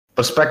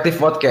Perspektif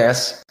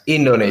Podcast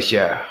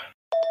Indonesia.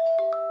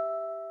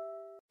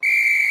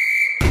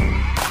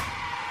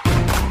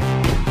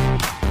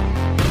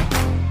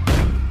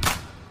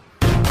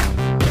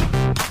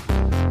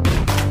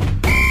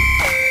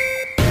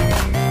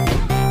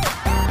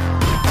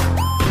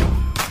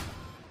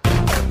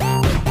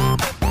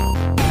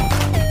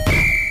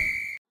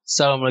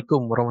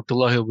 Assalamualaikum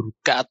warahmatullahi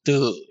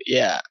wabarakatuh.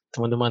 Ya,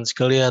 teman-teman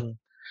sekalian,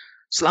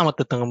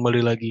 selamat datang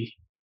kembali lagi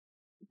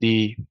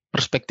di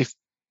Perspektif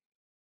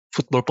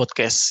Football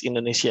Podcast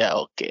Indonesia.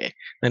 Oke.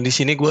 Dan di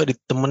sini gue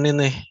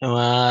ditemenin nih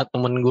sama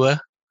temen gue,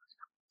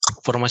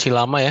 formasi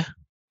lama ya,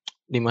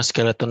 Dimas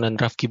Skeleton dan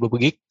Rafki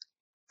Babegik.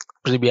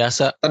 Seperti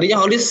biasa. Tadinya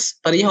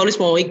Holis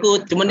mau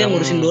ikut, cuman dia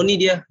ngurusin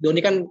Doni dia. Doni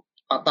kan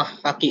patah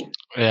kaki.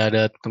 Ya,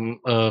 ada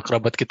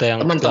kerabat kita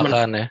yang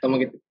kecelakaan ya. Teman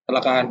kita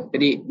kecelakaan.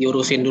 Jadi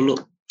diurusin dulu.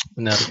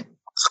 Benar.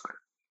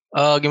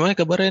 Gimana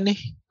kabarnya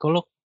nih?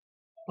 Kalau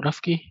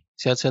Rafki,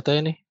 sehat-sehat aja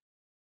nih?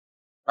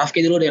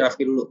 Rafki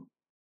dulu.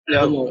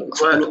 Ya,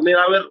 ini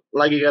Wir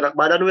lagi gak enak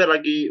badan, Wir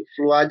lagi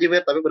flu aja, Wir,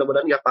 tapi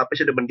mudah-mudahan gak apa-apa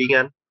sih, udah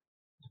mendingan.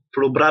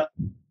 Flu berat.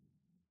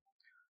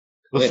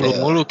 Lu flu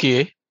mulu,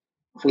 Ki.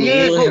 Flu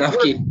mulu nih,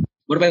 Rafki.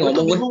 Gue pengen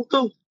ngomong gue.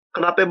 Tuh,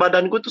 kenapa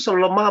badan gue tuh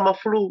selalu lemah sama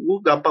flu? Gue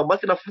gampang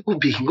banget kena flu, gue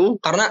bingung.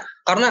 Karena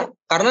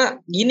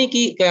gini,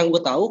 Ki, kayak yang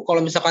gue tahu,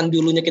 kalau misalkan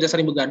dulunya kita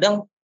sering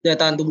begadang, daya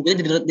tahan tubuh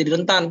kita jadi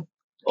rentan.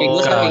 Kayak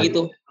gue sekarang kayak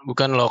gitu.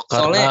 Bukan loh,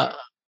 karena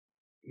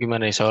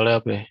gimana ya,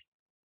 soalnya apa ya?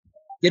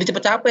 Jadi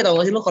cepet capek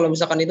tau gak sih lo kalau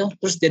misalkan itu,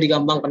 terus jadi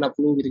gampang kena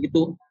flu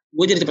gitu-gitu.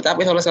 Gue jadi cepet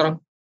capek soalnya sekarang.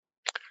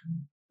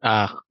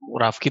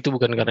 Rafki itu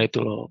bukan karena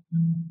itu loh.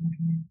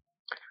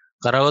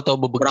 Karena lo tau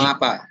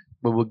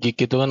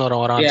Babegik itu kan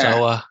orang-orang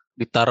sawah,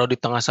 ditaruh di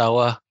tengah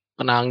sawah,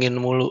 kena angin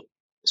mulu,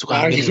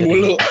 suka angin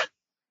mulu.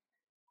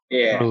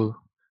 Iya.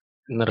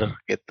 Bener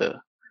gitu.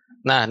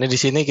 Nah, ini di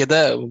sini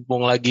kita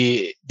mumpung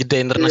lagi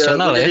jeda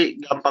internasional ya.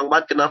 Jadi gampang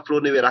banget kena flu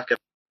nih, Wir.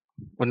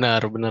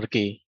 Benar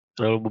Ki.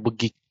 Terlalu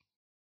Babegik.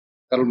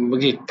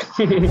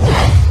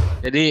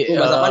 Jadi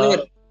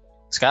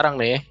sekarang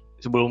nih,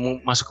 sebelum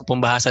masuk ke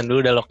pembahasan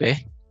dulu dah, Lok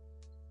ya.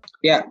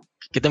 Ya.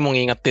 Kita mau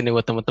ngingetin nih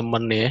buat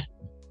teman-teman nih ya,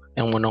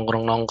 yang mau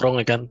nongkrong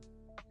ya kan.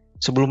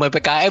 Sebelum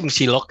PPKM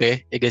sih, Lok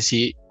ya gak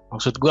sih?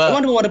 Maksud gua.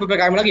 Emang mau ada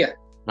PPKM lagi ya?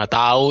 Nggak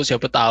tahu,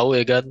 siapa tahu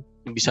ya kan.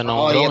 Bisa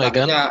nongkrong ya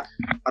kan.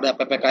 Ada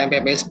PPKM,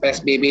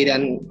 PSBB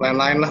dan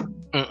lain-lain lah.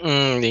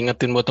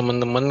 Diingetin buat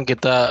teman-teman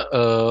kita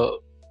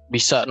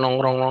bisa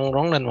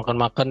nongkrong dan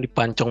makan-makan di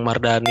Pancong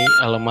Mardani,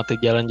 alamatnya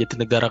Jalan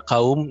Jatinegara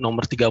Kaum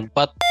nomor 34.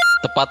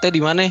 Tepatnya di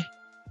mana?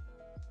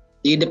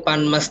 Di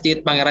depan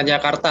Masjid Pangeran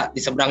Jakarta, di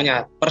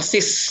seberangnya,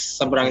 persis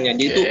seberangnya.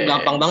 Jadi itu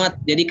gampang banget.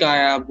 Jadi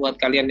kayak buat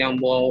kalian yang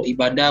mau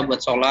ibadah,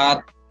 buat sholat,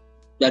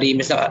 dari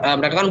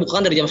mereka kan buka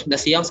dari jam 11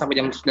 siang sampai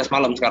jam 11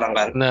 malam sekarang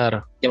kan.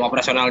 Benar. Jam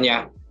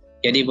operasionalnya.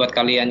 Jadi buat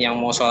kalian yang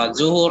mau sholat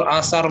zuhur,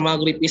 asar,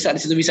 maghrib, bisa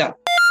di situ bisa.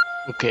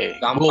 Oke.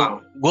 Gampang.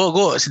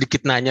 Gue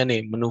sedikit nanya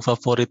nih, menu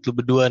favorit lu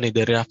berdua nih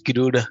dari Rafki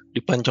dulu dah di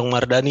Pancong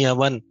Mardani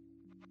apaan?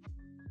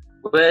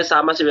 Gue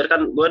sama sih, Wir,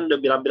 kan gue udah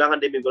bilang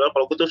kan di minggu lalu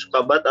kalau gue tuh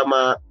suka banget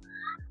sama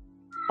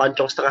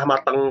pancong setengah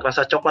matang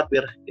rasa coklat,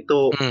 Wir.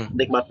 Itu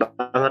nikmat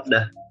banget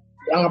dah.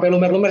 Yang sampai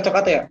lumer-lumer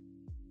coklat ya?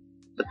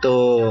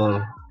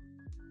 Betul.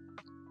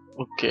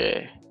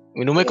 Oke.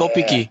 Minumnya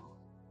kopi, Ki?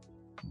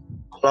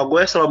 Kalau gue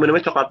selalu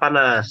minumnya coklat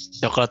panas.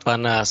 Coklat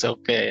panas,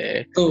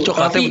 oke. Tuh,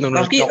 coklatnya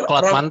benar-benar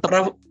coklat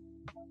mantep.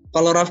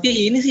 Kalau Rafki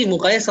ini sih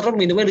mukanya serem,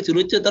 minumnya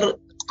lucu-lucu.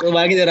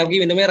 Bagi dari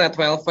Rafki minumnya red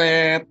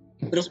velvet.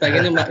 Terus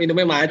bagiannya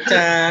minumnya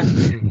matcha.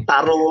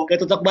 Taruh.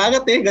 Gak cocok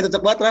banget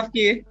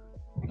Rafki.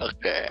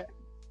 Oke.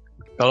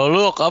 Kalau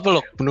lu apa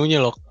lo?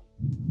 Menunya lo?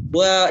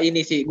 Gue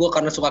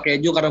karena suka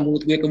keju, karena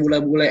mulut gue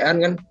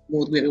kebule-bulean,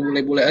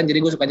 jadi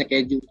gue sukanya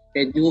keju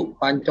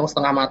pancong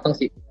setengah mateng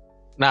sih.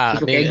 Nah,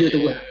 nih keju tuh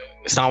gue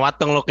setengah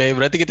mateng lo, kayak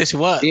berarti kita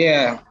semua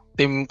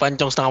tim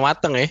pancong setengah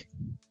mateng ya.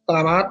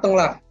 Setengah mateng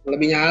lah,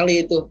 lebih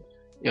nyali itu.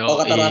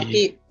 Kalau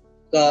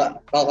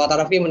kata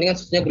Rafki mendingan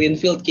susunya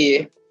Greenfield,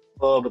 Ki.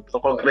 Oh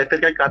betul, kalau Greenfield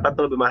kan kelihatan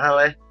tuh lebih mahal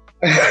ya.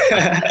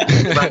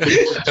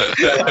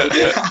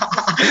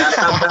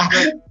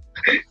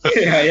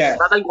 Iya.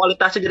 Karena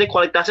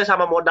kualitasnya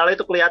sama modalnya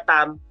itu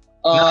kelihatan.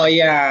 Oh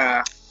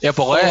iya. Ya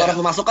pokoknya orang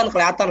pemasukan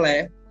kelihatan lah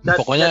ya.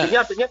 Dan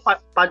artinya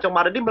Pancong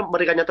Mardani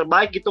memberikan yang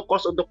terbaik gitu,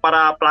 cost untuk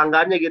para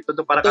pelanggannya gitu,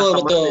 untuk para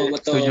customer. Betul.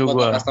 Setuju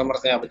gua.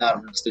 Customer-nya benar,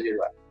 setuju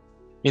gua.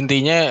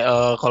 Intinya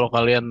kalau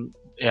kalian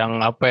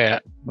yang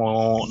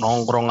mau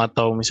nongkrong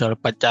atau misalnya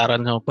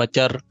pacaran sama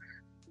pacar,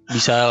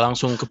 bisa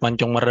langsung ke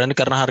Pancong Mardani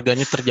karena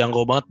harganya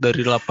terjangkau banget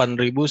dari 8.000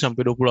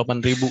 sampai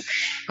 28.000.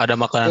 Ada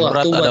makanan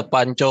berat, ada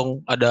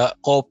pancong, ada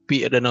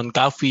kopi, ada non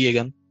coffee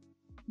ya kan.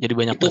 Jadi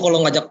banyak. Itu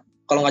kalau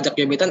ngajak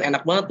gebetan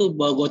enak banget tuh,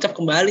 bawa gocap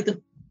kembali tuh.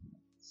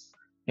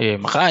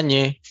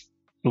 Makanya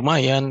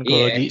lumayan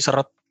kalau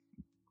diseret.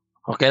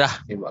 Oke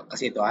dah.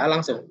 Kasih itu aja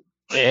langsung.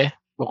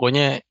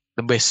 Pokoknya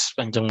the best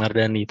Pancong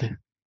Mardani itu.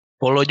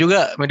 Follow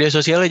juga media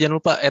sosialnya, jangan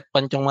lupa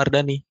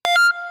 @pancongmardani.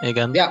 Ya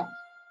kan? Ya.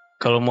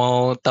 Kalau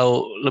mau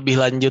tahu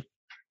lebih lanjut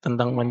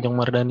tentang Pancong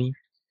Mardani.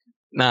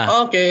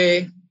 Nah,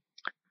 oke.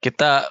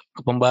 kita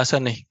ke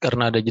pembahasan nih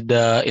karena ada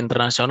jeda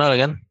internasional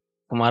kan.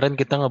 Kemarin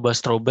kita ngebahas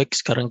throwback,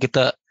 sekarang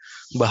kita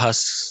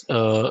bahas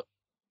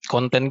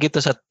konten kita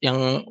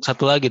yang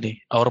satu lagi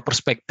nih, our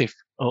perspective.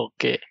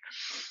 Oke.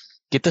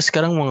 Kita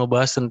sekarang mau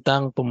ngebahas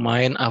tentang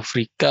pemain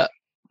Afrika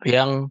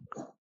yang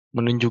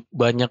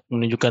banyak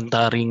menunjukkan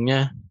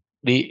taringnya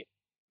di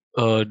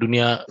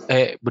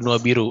benua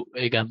biru,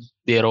 ya kan,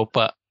 di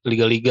Eropa,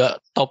 liga-liga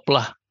top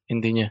lah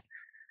intinya.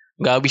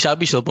 Nggak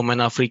habis-habis loh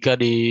pemain Afrika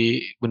di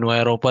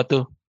benua Eropa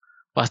tuh,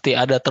 pasti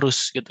ada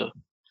terus gitu,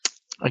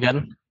 ya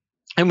kan?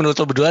 Menurut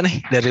lo berdua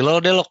nih, dari lo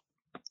deh lo.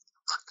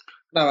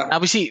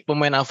 Apa sih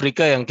pemain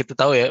Afrika yang kita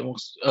tahu ya?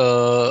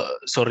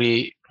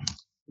 Sorry,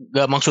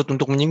 gak maksud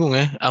untuk menyinggung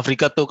ya.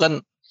 Afrika tuh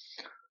kan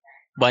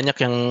banyak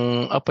yang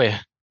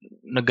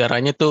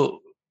negaranya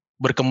tuh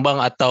berkembang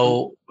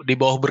atau di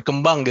bawah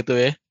berkembang gitu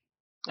ya,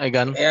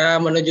 kan?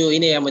 Ya menuju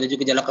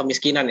gejala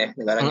kemiskinan ya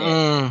negaranya.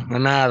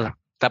 Benar.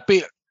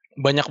 Tapi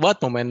banyak banget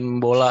pemain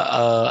bola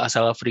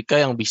asal Afrika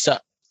yang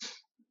bisa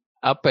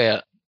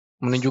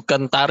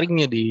menunjukkan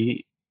taringnya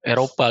di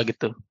Eropa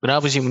gitu.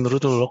 Kenapa sih menurut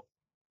lo?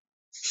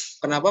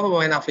 Kenapa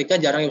pemain Afrika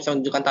jarang bisa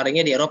menunjukkan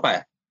taringnya di Eropa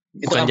ya?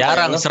 Bukan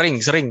jarang,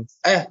 sering. Sering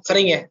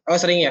ya? Oh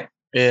sering ya?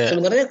 Yeah.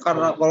 Sebenarnya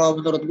karena kalau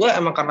menurut gue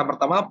emang karena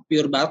pertama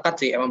pure bakat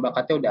sih. Emang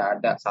bakatnya udah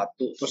ada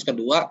satu. Terus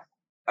kedua,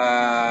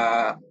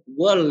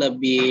 gue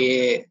lebih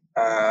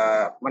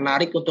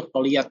menarik untuk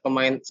melihat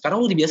pemain.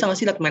 Sekarang lu udah biasa gak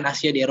sih lihat pemain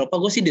Asia di Eropa?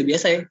 Gue sih udah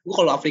biasa ya. Gue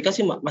kalau Afrika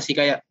sih masih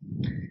kayak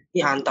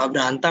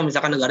antah-berantah,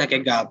 misalkan negara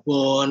kayak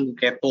Gabon,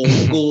 kayak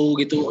Togo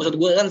gitu. Maksud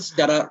gue kan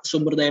secara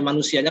sumber daya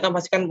manusianya kan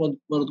pasti kan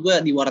menurut gue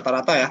di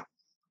rata-rata ya.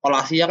 Kalau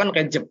Asia kan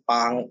kayak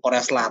Jepang, Korea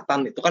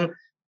Selatan itu kan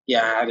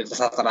ya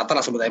rata-rata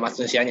lah sumber daya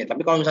manusianya.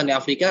 Tapi kalau misalnya di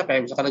Afrika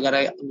kayak misalkan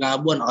negara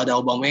Gabon ada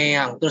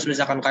Aubameyang, terus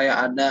misalkan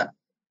kayak ada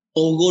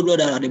Togo tuh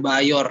ada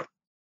Adebayor,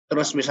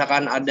 terus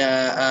misalkan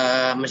ada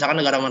misalkan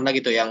negara mana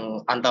gitu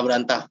yang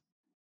antah-berantah.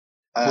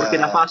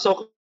 Burkina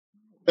Faso.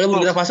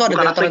 Burkina Faso ada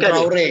Bertrand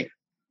Traoré.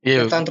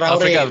 Iya,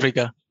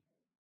 Afrika.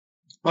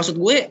 Maksud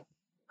gue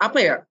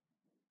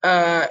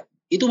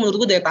itu menurut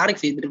gue daya tarik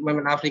sih dari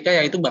pemain Afrika,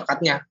 ya itu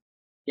bakatnya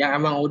yang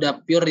emang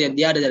udah pure ya,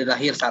 dia ada dari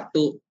lahir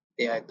satu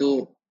ya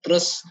itu.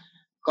 Terus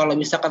kalau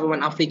misalkan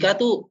pemain Afrika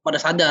tuh pada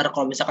sadar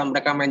kalau misalkan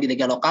mereka main di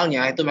liga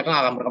lokalnya itu mereka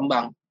gak akan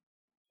berkembang.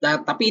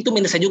 Nah tapi itu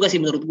minusnya juga sih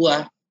menurut gue,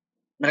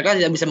 mereka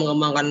tidak bisa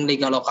mengembangkan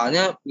liga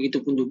lokalnya,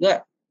 begitupun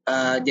juga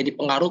jadi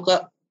pengaruh ke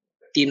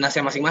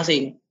timnasnya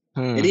masing-masing.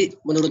 Jadi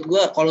menurut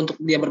gue kalau untuk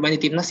dia bermain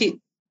di timnas sih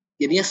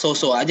jadinya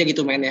so-so aja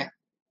gitu mainnya.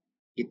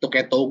 Itu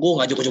kayak Togo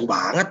nggak jago-jago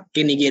banget,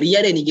 kayak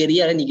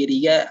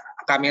Nigeria,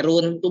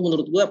 Kamerun tuh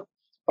menurut gue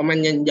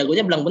pemain yang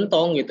jagonya belang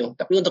bentong gitu.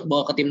 Tapi untuk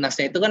bawa ke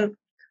timnasnya itu kan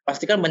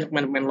pasti kan banyak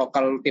pemain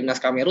lokal timnas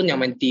Kamerun yang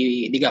main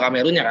di Liga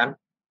Kamerunnya kan.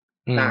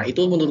 Nah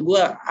itu menurut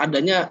gue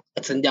adanya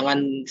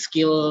kesenjangan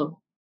skill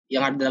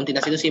yang ada dalam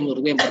timnas itu sih menurut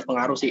gue yang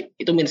berpengaruh sih.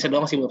 Itu minusnya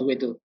doang sih menurut gue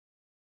itu.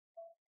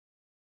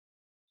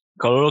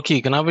 Kalau lo Ki,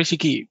 kenapa sih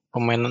Ki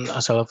pemain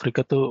asal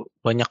Afrika tuh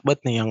banyak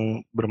banget nih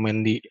yang bermain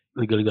di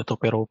liga-liga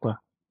top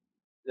Eropa?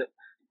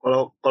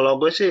 Kalau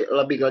gue sih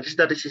lebih ngeliat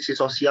dari sisi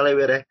sosial ya,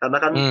 Wir, ya. Karena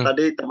kan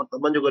tadi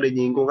teman-teman juga udah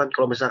nyinggung kan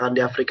kalau misalkan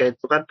di Afrika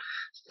itu kan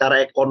secara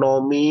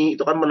ekonomi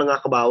itu kan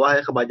menengah ke bawah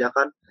ya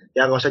kebanyakan.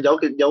 Ya nggak usah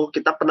jauh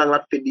kita pernah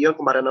ngeliat video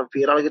kemarin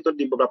viral gitu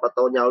di beberapa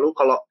tahun yang lalu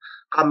kalau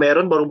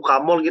Kamerun baru buka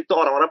mall gitu,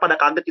 orang-orang pada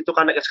kaget itu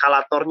kan naik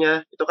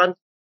eskalatornya. Itu kan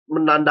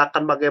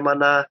menandakan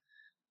bagaimana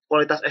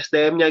kualitas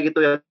SDM-nya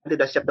gitu ya,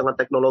 tidak siap dengan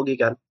teknologi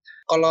kan.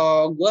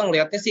 Kalau gue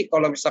ngelihatnya sih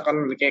kalau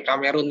misalkan kayak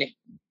Kamerun nih,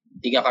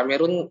 Liga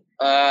Kamerun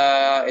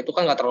itu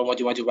kan nggak terlalu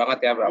maju-maju banget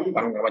ya,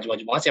 bukan nggak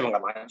maju-maju banget sih, emang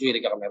nggak maju ya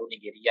Liga Kamerun,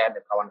 Nigeria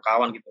dan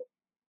kawan-kawan gitu.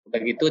 Udah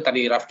gitu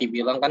tadi Rafki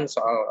bilang kan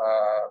soal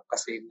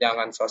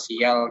kesenjangan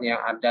sosial yang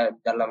ada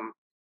dalam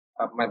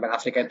pemain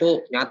Afrika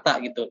itu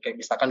nyata gitu.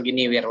 Kayak misalkan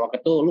gini, Wir, waktu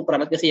itu lu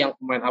pernah lihat gak sih yang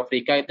pemain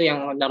Afrika itu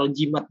yang naruh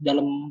jimat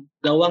dalam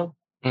gawang,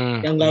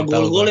 yang nggak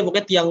gol-gol ya,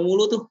 pokoknya tiang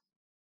mulu tuh.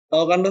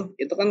 Tahu kan tuh,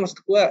 itu kan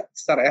maksud gue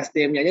secara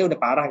SDM-nya aja udah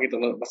parah gitu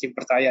loh, masih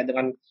percaya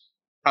dengan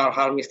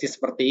hal-hal mistis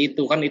seperti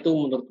itu kan, itu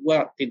menurut gue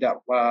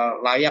tidak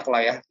layak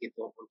lah ya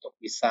gitu untuk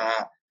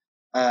bisa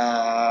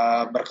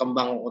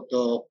berkembang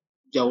untuk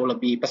jauh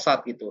lebih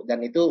pesat gitu.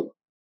 Dan itu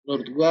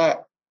menurut gue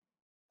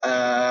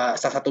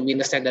salah satu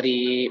minusnya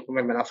dari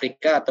pemain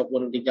Afrika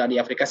ataupun liga di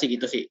Afrika sih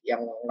gitu sih,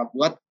 yang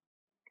ngebuat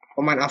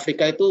pemain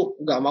Afrika itu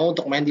nggak mau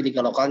untuk main di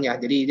liga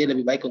lokalnya, jadi dia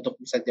lebih baik untuk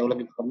bisa jauh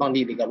lebih berkembang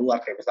di liga luar.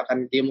 Kayak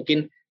misalkan dia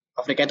mungkin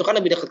Afrika itu kan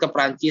lebih dekat ke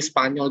Perancis,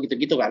 Spanyol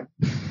gitu-gitu kan.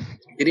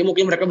 Jadi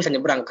mungkin mereka bisa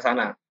nyebrang ke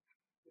sana.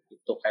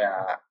 Itu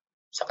kayak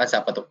misalkan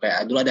siapa tuh,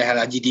 kayak dulu ada El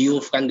Hadji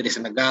Diouf kan dari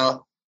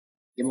Senegal.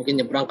 Dia mungkin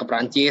nyebrang ke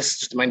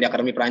Perancis, terus main di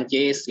akademi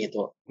Perancis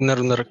gitu.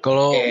 Benar-benar.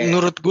 Kalau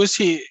menurut gue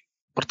sih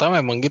pertama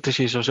emang gitu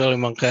sih, sosial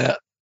emang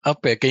kayak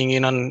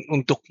keinginan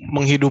untuk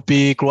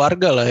menghidupi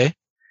keluarga lah ya.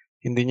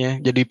 Intinya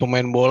jadi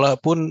pemain bola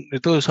pun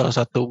itu salah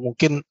satu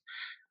mungkin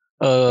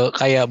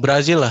kayak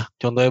Brazil lah,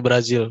 contohnya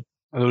Brazil.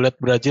 Lu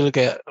lihat Brazil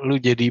kayak lu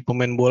jadi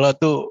pemain bola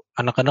tuh,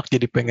 anak-anak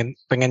jadi pengen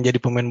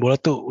jadi pemain bola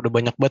tuh udah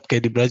banyak banget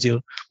kayak di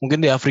Brazil. Mungkin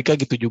di Afrika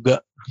gitu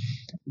juga.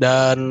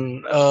 Dan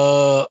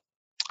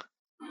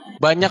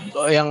banyak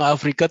yang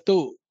Afrika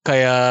tuh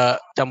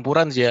kayak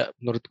campuran sih ya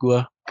menurut gua.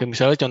 Kayak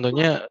misalnya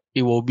contohnya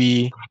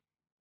Iwobi,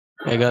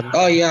 ya kan?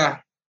 Oh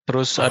iya.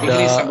 Terus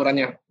Inggris ada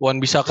campurannya. Wan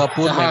Bisaka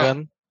pun, ya kan?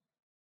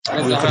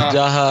 Wilfried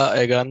Zaha,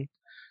 ya kan?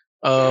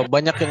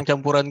 Banyak yang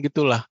campuran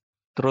gitulah.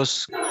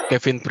 Terus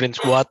Kevin Prince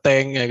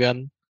Boateng, ya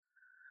kan?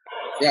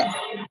 Ya.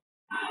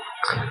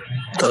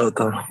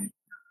 Betul.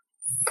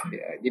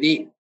 Ya,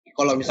 jadi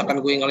kalau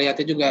misalkan gue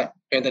ngelihatnya juga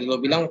kayak tadi lo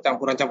bilang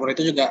campuran-campuran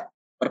itu juga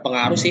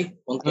berpengaruh sih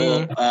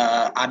untuk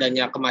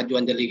adanya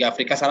kemajuan di Liga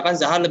Afrika. Soalnya kan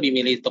Zaha lebih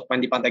milih untuk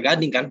main di Pantai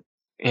Gading kan.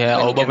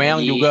 Ya,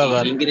 Aubameyang juga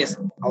kan. Inggris,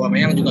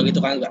 Aubameyang juga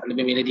gitu kan, nggak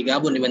lebih milih di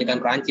Gabon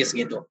dibandingkan Prancis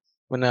gitu.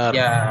 Benar.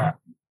 Ya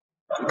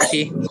itu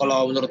sih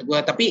kalau menurut gue.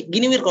 Tapi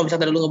gini Wir, kalau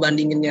misalnya lu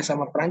ngebandinginnya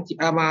sama Prancis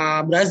sama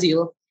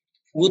Brazil,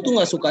 gue tuh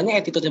nggak sukanya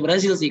attitude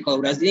Brazil sih.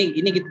 Kalau Brazil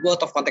ini gitu, gue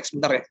out of konteks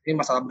bentar ya. Ini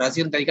masalah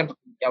Brazil tadi kan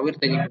ya Wir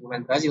tadi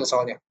pemain Brazil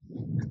soalnya.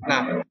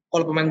 Nah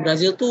kalau pemain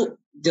Brazil tuh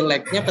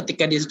jeleknya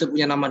ketika dia sudah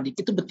punya nama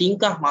dikit tuh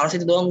bertingkah, malas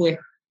itu doang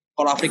gue.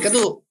 Kalau Afrika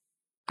tuh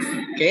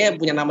kayak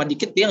punya nama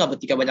dikit dia nggak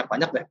bertingkah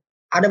banyak-banyak deh.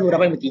 Ada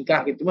beberapa yang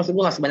bertingkah gitu, maksud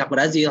gue nggak sebanyak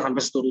Brazil,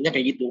 hampir seluruhnya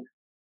kayak gitu.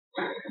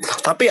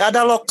 Tapi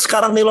ada loh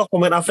sekarang nih loh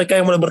pemain Afrika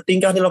yang mulai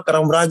bertingkah nih loh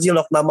sekarang Brazil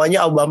loh,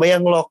 namanya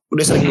Aubameyang loh,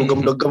 udah sering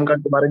dugem-dugem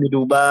kan kemarin di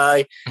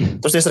Dubai,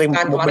 terus dia sering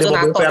beli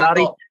mobil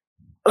Ferrari.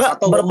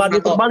 Enggak,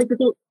 berbalik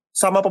itu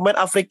sama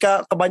pemain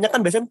Afrika kebanyakan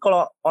biasanya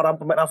kalau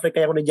orang pemain Afrika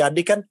yang udah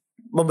jadi kan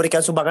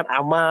memberikan sumbangan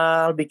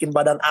amal, bikin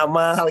badan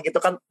amal gitu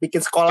kan,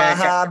 bikin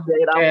sekolahan,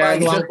 biayain apa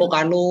gitu.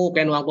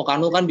 Kayak Nwangko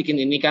Kanu kan bikin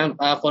ini kan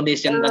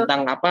foundation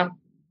tentang apa?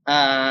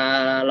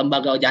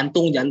 Lembaga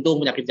jantung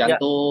penyakit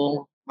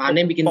jantung.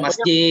 Mane bikin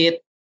masjid.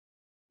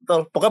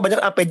 Betul. Pokoknya banyak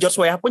sampai George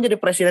Weah pun jadi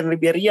presiden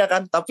Liberia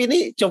kan. Tapi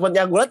ini cuma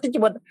yang gue lihat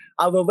cuma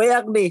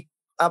Aubameyang nih.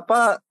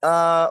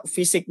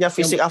 Fisiknya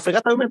fisik Afrika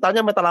tapi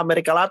mentalnya mental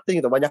Amerika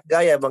Latin gitu. Banyak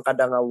gaya emang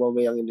kadang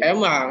Aubameyang ini.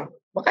 Emang.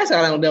 Makanya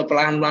sekarang udah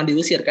perlahan-lahan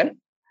diusir kan.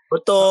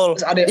 Betul.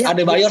 Terus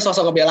ada Bayor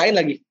sosok ngebelain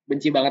lagi.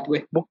 Benci banget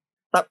gue.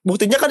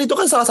 Buktinya kan itu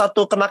kan salah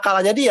satu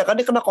kenakalannya dia kan,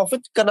 dia kena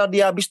COVID karena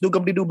dia habis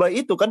dugem di Dubai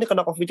itu kan, dia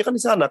kena COVID-nya kan di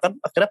sana kan,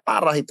 akhirnya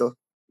parah itu.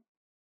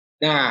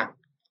 Nah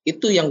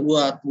itu yang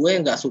gue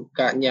nggak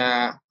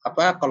sukanya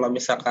apa kalau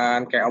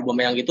misalkan kayak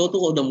Aubameyang gitu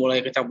tuh udah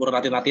mulai kecampur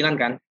Latin-Latinan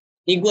kan.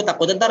 Ini gue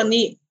takutnya ntar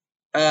nih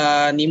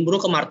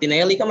nimbrung ke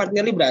Martinelli, kan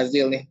Martinelli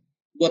Brazil nih.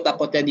 Gue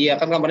takutnya dia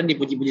kan kemarin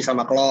dipuji-puji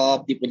sama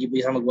Klopp, dipuji-puji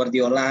sama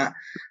Guardiola.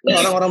 Nah,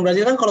 orang-orang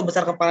Brazil kan kalau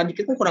besar kepala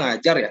dikit kan kurang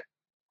ajar ya.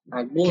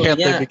 Nah gue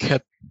ngeliatnya Big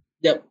head.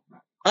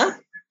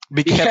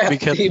 Big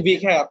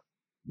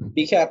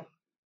head.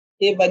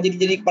 Iya,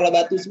 jadi kepala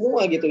batu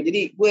semua gitu.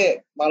 Jadi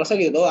gue malasnya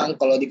gitu doang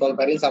kalau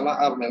di-comparein sama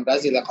pemain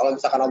Brazil ya. Kalau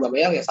misalkan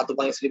Aubameyang ya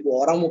 1/1000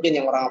 orang mungkin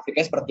yang orang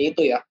Afrika seperti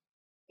itu ya.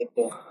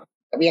 Gitu.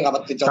 Tapi yang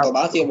enggak contoh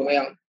banget sih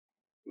Aubameyang.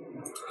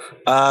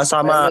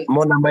 Sama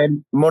mau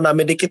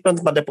namain dikit kan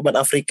pada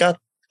pemain Afrika.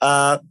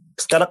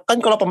 Sekarang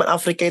kan kalau pemain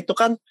Afrika itu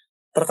kan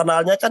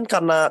terkenalnya kan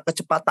karena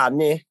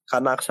kecepatannya,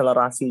 karena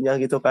akselerasinya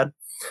gitu kan.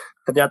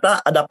 Ternyata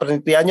ada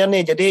penelitiannya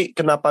nih, jadi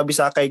kenapa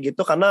bisa kayak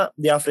gitu, karena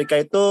di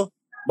Afrika itu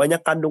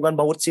banyak kandungan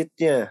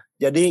bautsit-nya.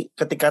 Jadi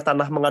ketika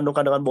tanah mengandung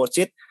kandungan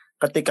bautsit,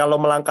 ketika lo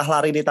melangkah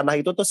lari di tanah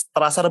itu tuh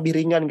terasa lebih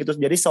ringan gitu.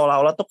 Jadi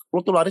seolah-olah tuh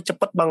lo tuh lari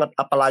cepet banget.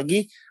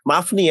 Apalagi,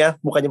 maaf nih ya,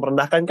 bukannya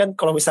merendahkan kan,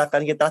 kalau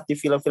misalkan kita di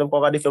film-film,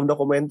 kalau nggak di film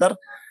dokumenter,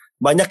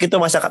 banyak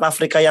itu masyarakat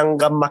Afrika yang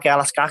nggak memakai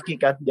alas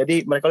kaki kan.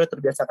 Jadi mereka udah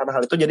terbiasa karena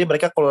hal itu, jadi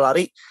mereka kalau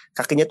lari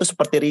kakinya tuh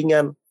seperti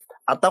ringan.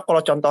 Atau kalau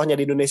contohnya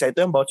di Indonesia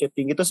itu yang bautsit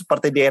tinggi itu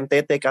seperti di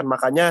NTT kan,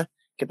 makanya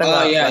kita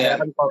kan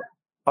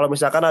kalau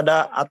misalkan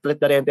ada atlet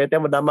dari NTT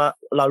yang bernama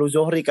Lalu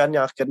Zohri kan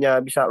yang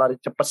akhirnya bisa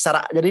lari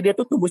cepat jadi dia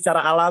tuh tumbuh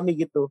secara alami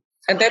gitu.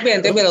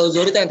 NTB Lalu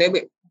Zohri itu NTB.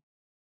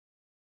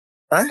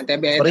 Hah?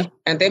 NTB. Sorry.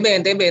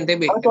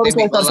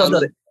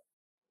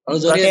 Lalu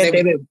Zohri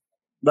NTB.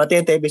 Berarti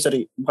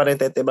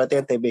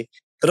NTB.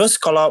 Terus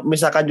kalau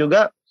misalkan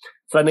juga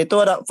selain itu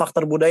ada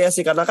faktor budaya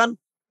sih, karena kan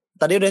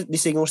tadi udah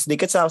disinggung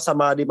sedikit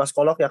sama di Mas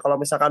Kolok ya, kalau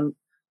misalkan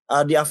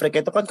di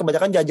Afrika itu kan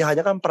kebanyakan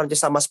jajahannya kan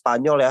Perancis sama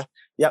Spanyol ya,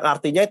 yang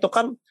artinya itu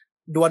kan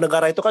dua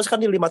negara itu kan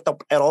di 5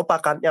 top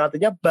Eropa kan, yang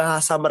artinya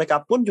bahasa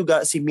mereka pun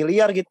juga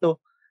similiar gitu.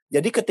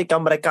 Jadi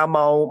ketika mereka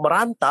mau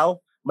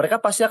merantau,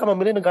 mereka pasti akan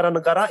memilih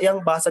negara-negara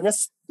yang bahasanya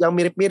yang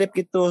mirip-mirip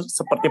gitu,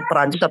 seperti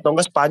Perancis atau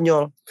enggak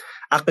Spanyol.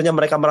 Akhirnya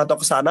mereka merantau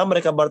ke sana,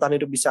 mereka bertahan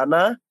hidup di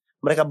sana,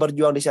 mereka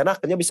berjuang di sana,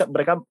 akhirnya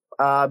mereka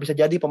bisa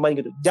jadi pemain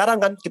gitu.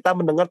 Jarang kan kita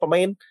mendengar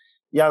pemain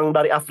yang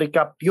dari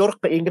Afrika pure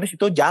ke Inggris,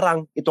 itu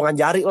jarang, hitungan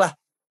jari lah.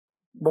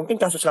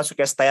 Mungkin kasus-kasus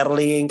kayak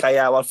Sterling,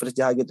 kayak Wilfried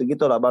Zaha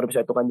gitu-gitu lah baru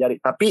bisa hitungan jari.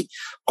 Tapi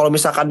kalau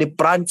misalkan di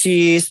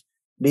Prancis,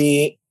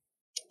 di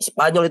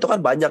Spanyol itu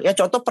kan banyak. Ya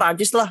contoh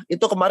Prancis lah,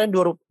 itu kemarin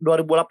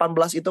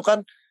 2018 itu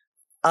kan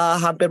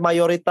hampir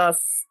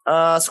mayoritas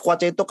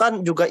skuadnya itu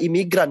kan juga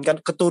imigran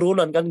kan,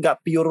 keturunan kan,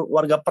 nggak pure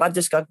warga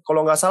Prancis kan.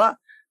 Kalau nggak salah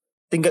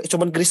tinggal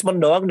cuman Griezmann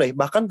doang deh.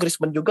 Bahkan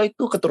Griezmann juga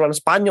itu keturunan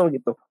Spanyol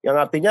gitu. Yang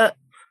artinya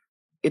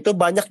itu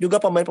banyak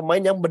juga pemain-pemain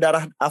yang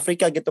berdarah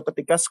Afrika gitu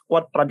ketika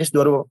skuad Prancis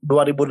 2018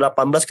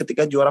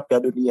 ketika juara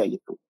Piala Dunia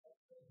gitu.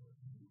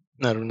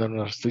 Benar,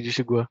 setuju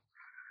sih gue.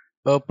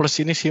 Plus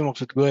ini sih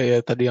maksud gue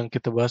ya tadi yang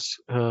kita bahas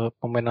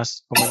pemain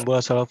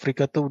bola asal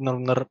Afrika tuh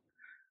benar-benar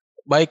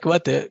baik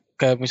banget ya.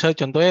 Kayak misalnya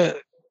contohnya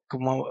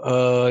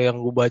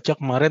yang gue baca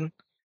kemarin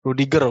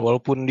Rudiger,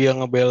 walaupun dia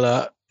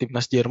ngebela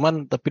timnas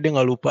Jerman, tapi dia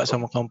nggak lupa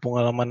sama kampung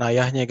halaman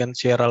ayahnya kan,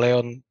 Sierra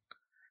Leone.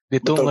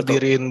 Dia tuh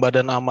ngedirin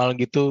badan amal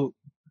gitu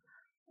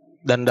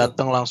dan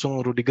datang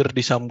langsung Rudiger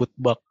disambut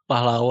bak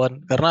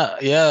pahlawan. Karena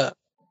ya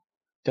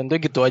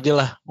contohnya gitu aja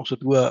lah maksud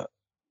gue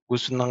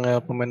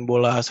senangnya pemain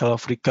bola asal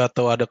Afrika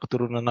atau ada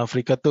keturunan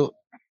Afrika tuh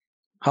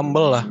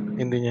humble lah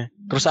intinya.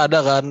 Terus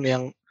ada kan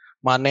yang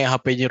Mane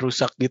HP-nya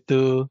rusak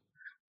gitu,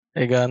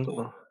 ya kan?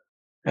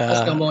 Ya.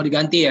 Terus gak mau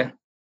diganti ya?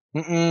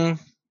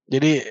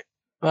 Jadi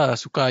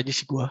suka aja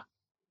sih gue.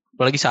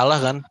 Apalagi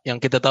Salah kan,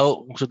 yang kita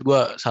tahu maksud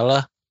gue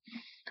Salah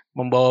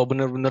membawa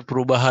benar-benar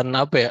perubahan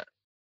apa ya?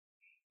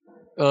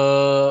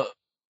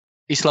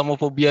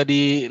 Islamofobia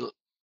di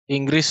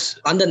Inggris,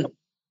 London,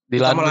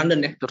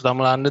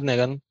 terutama London ya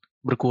kan,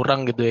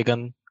 berkurang gitu ya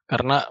kan,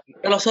 karena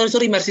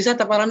Merseyside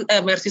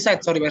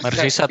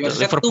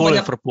Liverpool.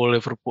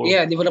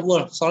 Iya di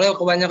Liverpool, soalnya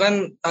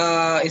kebanyakan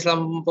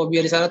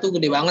Islamofobia di sana tuh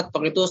gede banget.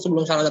 Waktu itu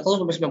sebelum Salah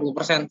datang sampai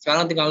 90%,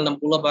 sekarang tinggal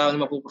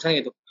 60-50%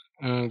 gitu.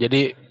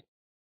 Jadi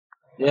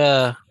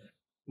ya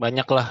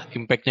banyak lah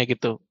impactnya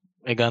gitu,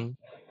 ya kan,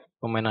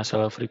 pemain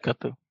asal Afrika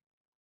tuh.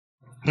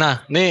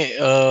 Nah,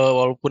 nih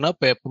walaupun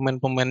apa ya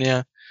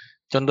pemain-pemainnya,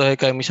 contohnya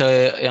kayak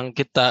misalnya yang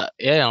kita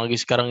ya yang lagi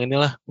sekarang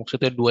inilah,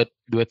 maksudnya duet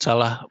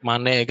Salah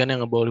Mane ya kan,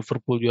 yang ngebawa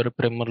Liverpool juara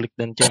Premier League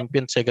dan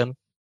Champions ya kan.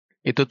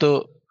 Itu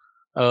tuh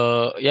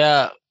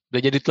ya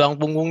udah jadi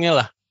tulang punggungnya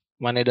lah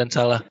Mane dan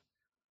Salah.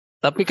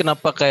 Tapi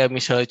kenapa kayak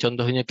misalnya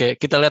contohnya kayak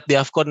kita lihat di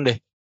AFCON deh.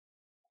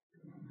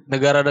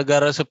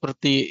 Negara-negara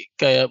seperti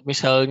kayak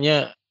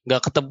misalnya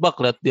nggak ketebak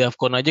lihat di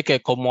AFCON aja,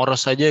 kayak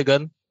Comoros aja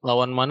kan.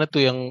 Lawan mana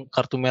tuh yang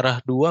kartu merah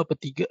 2 apa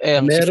 3?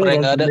 Yang kipernya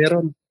nggak ada.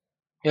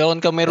 Ya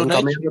lawan Kamerun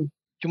aja.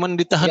 Cuman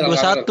ditahan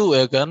 2-1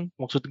 ya kan.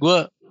 Maksud gue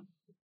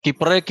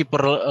kiper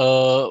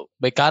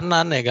bek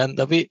kanan ya kan.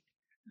 Tapi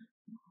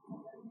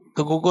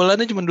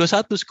kegogolannya cuma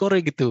 2-1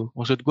 skornya gitu.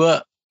 Maksud gue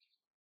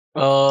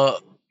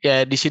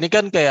ya di sini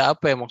kan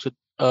kayak apa ya, maksud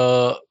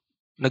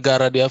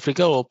negara di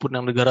Afrika walaupun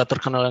yang negara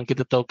terkenal yang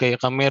kita tahu kayak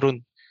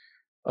Kamerun,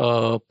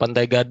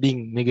 Pantai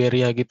Gading,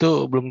 Nigeria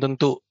gitu, belum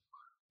tentu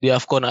di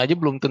AFCON aja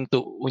belum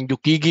tentu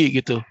unjuk gigi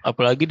gitu.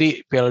 Apalagi di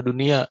Piala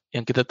Dunia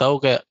yang kita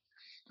tahu kayak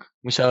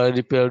misalnya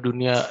di Piala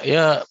Dunia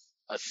ya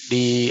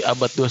di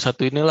abad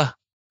 21 inilah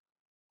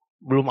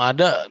belum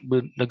ada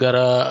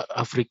negara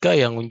Afrika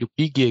yang unjuk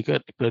gigi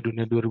kan di Piala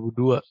Dunia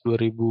 2002,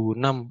 2006,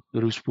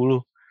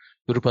 2010,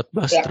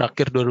 2014,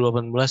 terakhir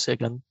 2018 ya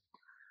kan.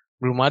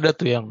 Belum ada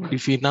tuh yang di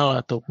final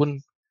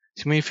ataupun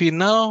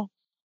semifinal.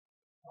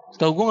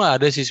 Setahu gue nggak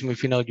ada sih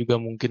semifinal juga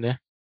mungkin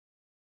ya.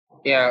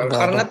 Ya,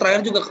 karena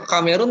terakhir juga ke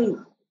Kamerun,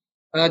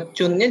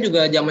 cunnya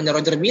juga zamannya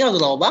Roger Milla tuh,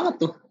 lama banget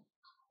tuh.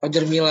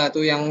 Roger Milla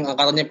tuh yang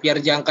katanya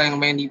Pierre Jangka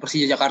yang main di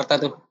Persija Jakarta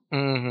tuh.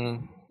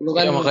 Itu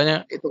kan, ya,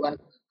 makanya itu kan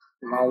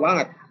mau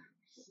banget.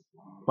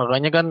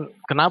 Makanya kan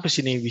kenapa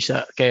sih nih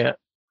bisa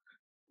kayak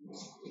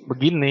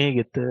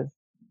begini gitu.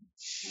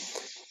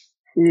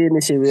 Ini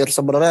sih Wir,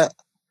 sebenarnya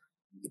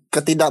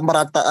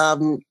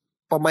ketidakmerataan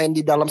pemain di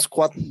dalam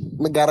skuad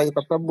negara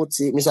tersebut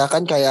sih.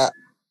 Misalkan kayak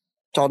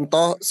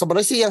contoh,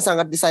 sebenarnya sih yang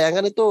sangat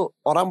disayangkan itu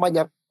orang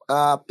banyak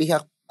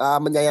pihak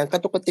menyayangkan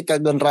tuh ketika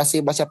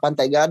generasi Basya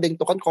Pantai Gading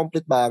tuh kan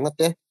komplit banget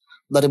ya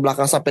dari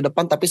belakang sampai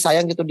depan, tapi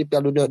sayang gitu di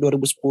Piala Dunia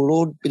 2010,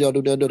 Piala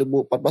Dunia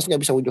 2014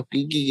 nggak bisa unjuk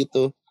gigi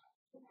gitu.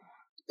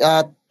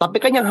 Tapi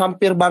kan yang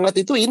hampir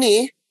banget itu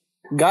ini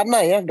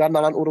Ghana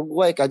lawan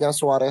Uruguay kan, yang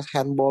Suarez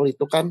handball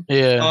itu kan.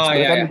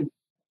 Kan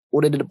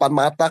udah di depan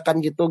mata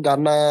kan gitu,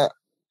 Ghana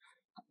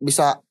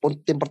bisa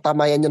tim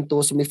pertama yang nyentuh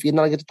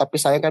semifinal gitu, tapi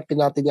sayang kan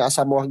penaltinya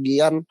Asamoah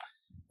Gyan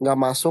nggak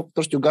masuk,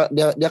 terus juga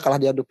dia kalah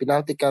di adu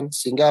penalti kan,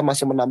 sehingga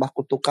masih menambah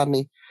kutukan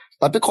nih.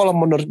 Tapi kalau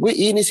menurut gue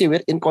ini sih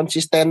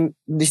inkonsisten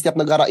di setiap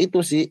negara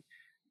itu sih.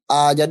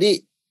 Jadi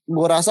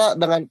gue rasa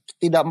dengan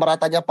tidak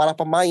meratanya para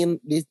pemain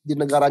di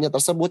negaranya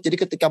tersebut, jadi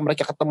ketika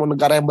mereka ketemu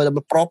negara yang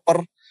benar-benar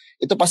proper,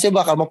 itu pasti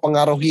bakal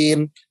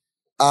mempengaruhi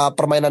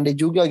permainan dia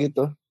juga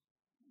gitu.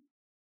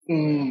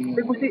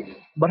 Tapi gue sih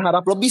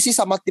berharap lebih sih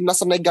sama timnas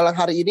Senegal yang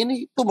hari ini nih.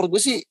 Itu menurut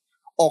gue sih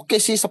oke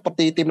sih,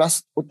 seperti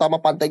timnas utama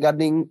Pantai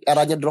Gading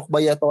eranya Drogba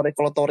ya,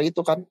 Kolo Toure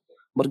itu kan.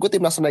 Menurut gue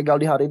timnas Senegal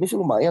di hari ini sih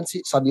lumayan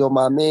sih. Sadio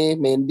Mane,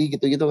 Mendy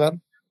gitu-gitu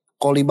kan,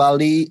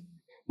 Koulibaly.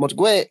 Menurut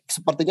gue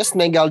sepertinya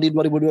Senegal di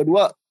 2022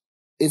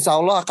 insya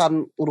Allah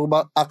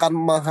akan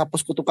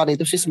menghapus kutukan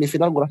itu sih.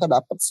 Semifinal gue rasa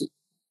dapet sih.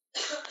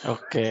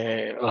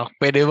 Oke,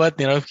 pede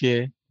banget nih Rafki.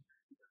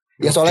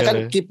 Ya soalnya kan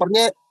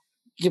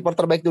kiper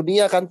terbaik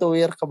dunia kan tuh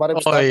Wir kemarin.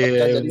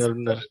 Iya,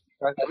 benar.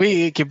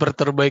 Tapi kiper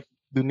terbaik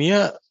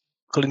dunia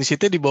clean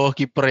sheet-nya di bawah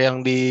kiper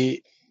yang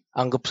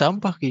dianggap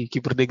sampah,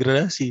 kiper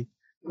degradasi.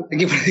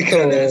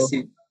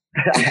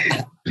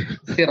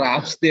 Si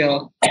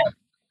Ramsdale.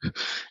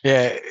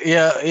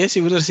 Ya sih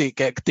benar sih,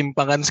 kayak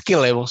ketimpangan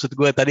skill ya, maksud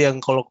gue tadi yang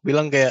kalau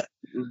bilang kayak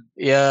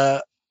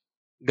ya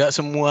nggak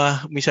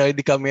semua misalnya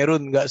di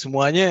Kamerun nggak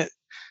semuanya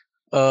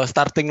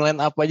starting line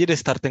up aja deh,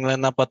 starting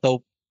line up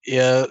atau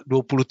ya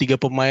 23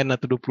 pemain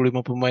atau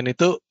 25 pemain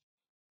itu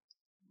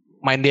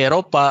main di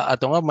Eropa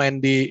atau enggak main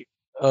di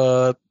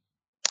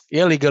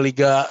ya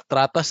liga-liga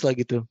teratas lah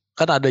gitu.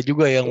 Kan ada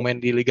juga yang main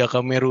di Liga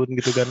Kamerun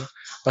gitu kan.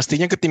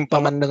 Pastinya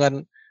ketimpangan dengan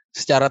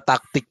secara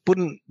taktik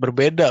pun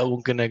berbeda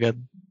mungkin ya kan.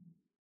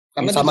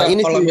 Karena sama juga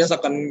ini kalau sih,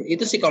 misalkan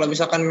itu sih kalau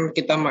misalkan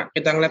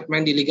kita ngeliat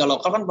main di liga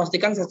lokal kan pasti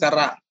kan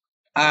secara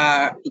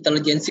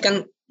intelijensi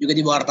kan juga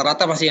di bawah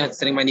rata-rata pasti yang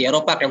sering main di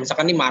Eropa, kayak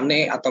misalkan nih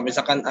Mane atau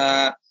misalkan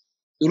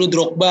dulu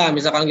Drogba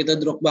misalkan gitu,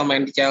 Drogba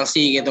main di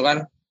Chelsea gitu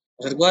kan.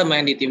 Maksud gue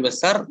main di tim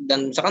besar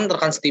dan misalkan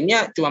rekan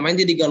setimnya cuma main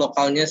di liga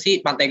lokalnya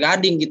sih Pantai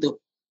Gading gitu.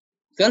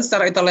 Kan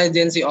secara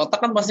intelijensi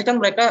otak kan pasti kan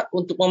mereka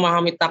untuk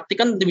memahami taktik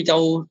kan lebih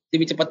jauh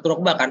lebih cepat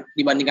Drogba kan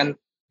dibandingkan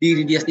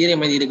diri dia sendiri yang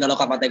main di liga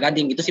lokal Pantai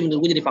Gading. Itu sih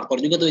menurut gue jadi faktor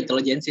juga tuh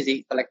intelijensi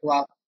sih,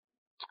 intelektual.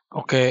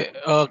 Oke,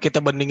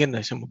 kita bandingin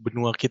lah sama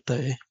benua kita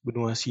ya,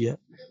 benua Asia.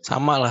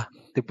 Sama lah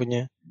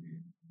tipenya.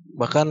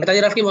 Bahkan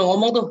Tadi Rafki mau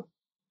ngomong tuh.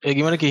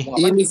 Gimana Ki?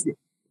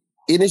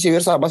 ini sih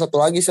Wir, sama satu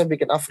lagi saya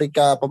bikin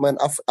Afrika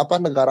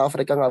negara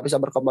Afrika nggak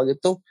bisa berkembang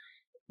itu,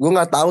 gue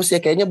nggak tahu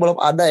sih, kayaknya belum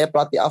ada ya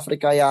pelatih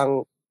Afrika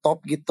yang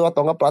top gitu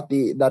atau nggak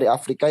pelatih dari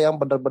Afrika yang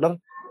benar-benar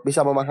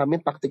bisa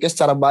memahami taktiknya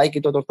secara baik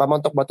itu, terutama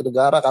untuk pelatih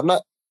negara. Karena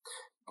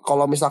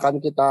kalau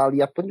misalkan kita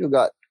lihat pun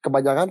juga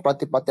kebanyakan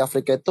pelatih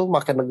Afrika itu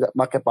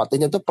pakai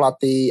pelatihnya tuh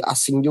pelatih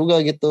asing juga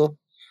gitu.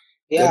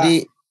 Ya.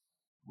 Jadi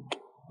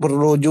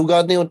perlu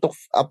juga nih untuk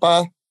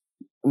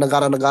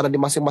negara-negara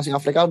di masing-masing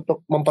Afrika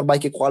untuk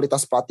memperbaiki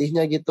kualitas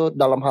pelatihnya gitu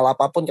dalam hal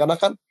apapun, karena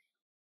kan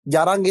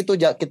jarang gitu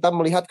kita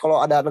melihat kalau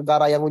ada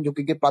negara yang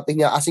unjuk gigi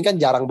pelatihnya asing kan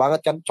jarang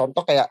banget kan.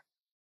 Contoh kayak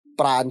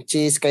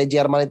Prancis, kayak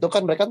Jerman itu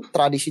kan mereka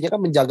tradisinya kan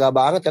menjaga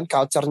banget kan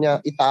culture-nya.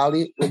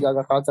 Itali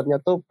menjaga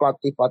culture-nya tuh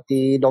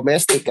pelatih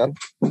domestik kan.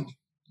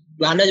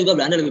 Belanda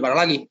lebih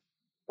parah lagi.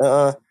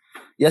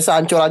 Ya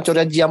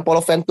sehancur-hancurnya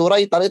Gianpaolo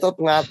Ventura, Itali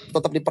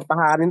tetap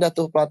dipertahanin dah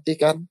tuh pelatih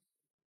kan.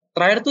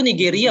 Terakhir tuh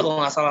Nigeria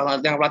kalau nggak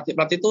salah, yang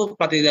pelatih itu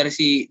pelatih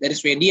dari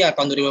Swedia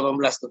tahun 2018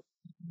 tuh.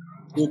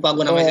 Lupa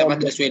gue namanya siapa,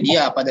 dari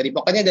Swedia apa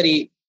pokoknya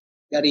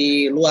dari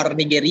luar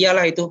Nigeria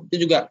lah itu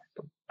juga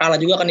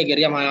kalah juga kan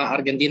Nigeria sama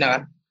Argentina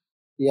kan.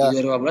 Iya. Di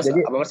 2015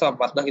 jadi, apa sama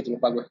 14 gitu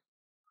lupa gue.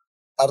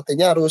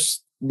 Artinya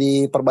harus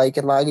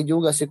diperbaikin lagi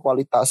juga sih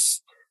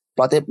kualitas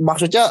pelatih.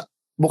 Maksudnya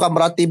bukan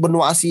berarti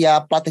benua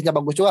Asia pelatihnya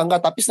bagus juga,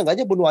 enggak, tapi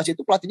setidaknya benua Asia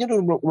itu pelatihnya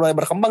mulai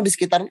berkembang di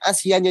sekitaran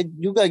Asianya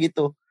juga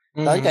gitu.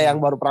 Dan kayak yang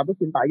baru pernah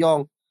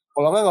Sintayong.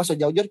 Kalau nggak usah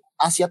jauh-jauh,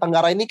 Asia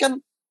Tenggara ini kan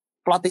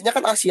pelatihnya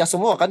kan Asia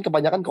semua kan,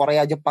 kebanyakan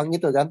Korea, Jepang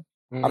gitu kan.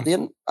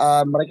 Artinya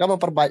mereka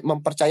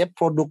mempercaya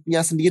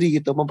produknya sendiri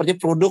gitu, mempercaya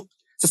produk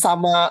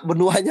sesama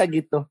benuanya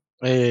gitu.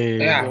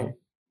 Ya.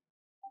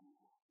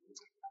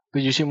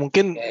 Tujuh sih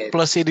mungkin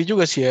plus ini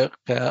juga sih ya,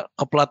 kayak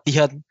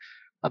kepelatihan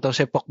atau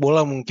sepak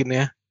bola mungkin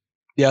ya.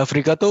 Di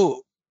Afrika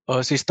tuh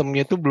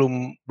sistemnya tuh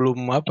belum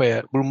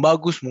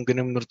bagus mungkin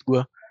ya menurut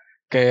gua.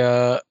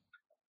 Kayak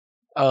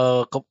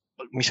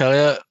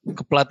misalnya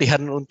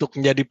kepelatihan untuk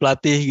menjadi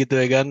pelatih gitu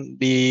ya kan,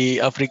 di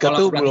Afrika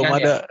tuh belum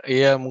ada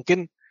ya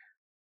mungkin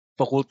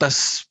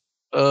fakultas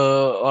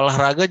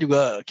olahraga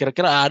juga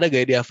kira-kira ada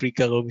gak ya di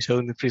Afrika kalau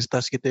misalnya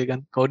universitas gitu ya kan.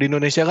 Kalau di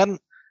Indonesia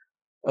kan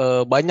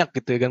banyak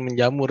gitu ya kan,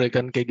 menjamur ya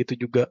kan, kayak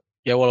gitu juga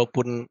ya,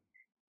 walaupun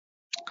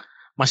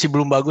masih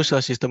belum bagus lah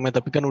sistemnya,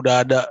 tapi kan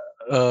udah ada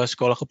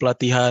sekolah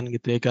kepelatihan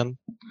gitu ya kan.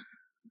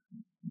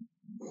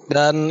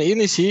 Dan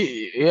ini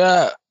sih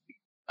ya,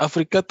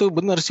 Afrika tuh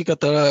benar sih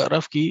kata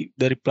Rafki,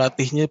 dari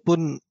pelatihnya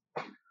pun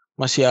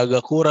masih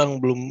agak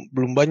kurang,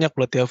 belum banyak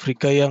pelatih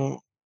Afrika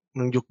yang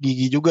menunjuk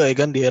gigi juga ya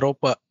kan di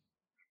Eropa.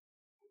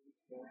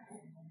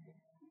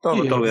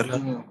 Betul.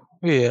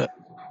 Iya.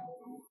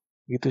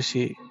 Gitu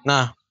sih.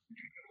 Nah,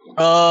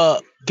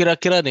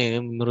 kira-kira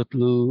nih menurut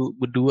lu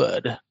berdua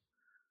dah,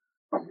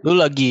 lu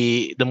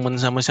lagi demen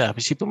sama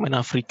siapa sih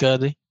pemain Afrika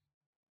deh?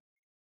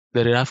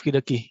 Dari Rafki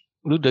Daki,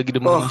 lu lagi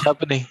demen sama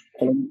siapa nih?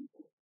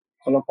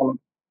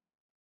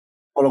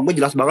 Kalau gue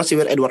jelas banget sih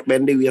Edward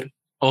Mendy.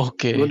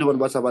 Oke. Gue demen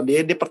banget sama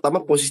dia. Dia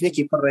pertama posisinya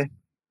kiper ya.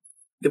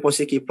 Dia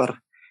posisi kiper.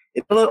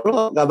 Itu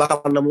lo gak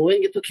bakal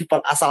nemuin gitu kiper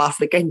asal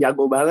Afrika yang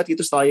jago banget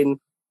gitu selain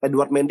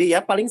Edward Mendy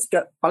ya. Paling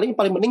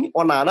mending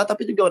Onana,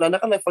 tapi juga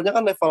Onana kan levelnya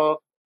kan level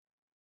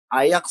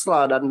Ajax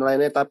lah dan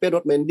lainnya. Tapi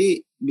Edward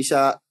Mendy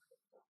bisa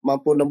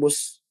mampu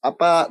nembus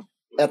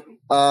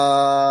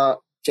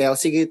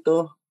Chelsea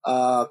gitu,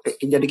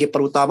 jadi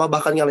kiper utama,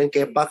 bahkan ngalahin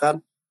Kepa kan.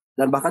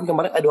 Dan bahkan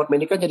kemarin Edward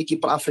Mendy kan jadi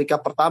kiper Afrika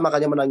pertama kan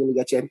yang menangin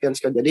Liga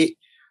Champions kan. Jadi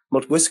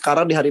menurut gue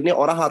sekarang di hari ini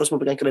orang harus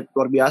memberikan kredit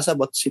luar biasa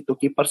buat situ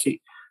kiper sih.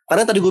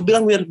 Karena tadi gue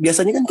bilang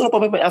biasanya kan kalau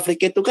pemain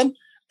Afrika itu kan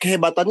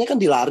kehebatannya kan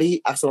di lari,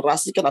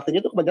 akselerasi kan,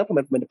 artinya itu kebanyakan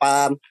pemain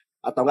depan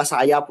atau enggak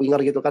sayap,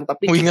 winger gitu kan.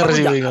 Tapi winger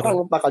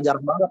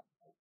jarang banget.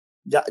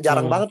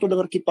 Jarang banget tuh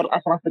denger kiper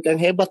Afrika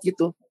yang hebat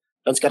gitu.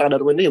 Dan sekarang ada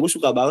Mendy ya gue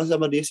suka banget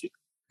sama dia sih.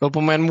 Kalau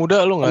pemain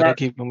muda lu nggak ada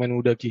pemain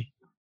muda Ki?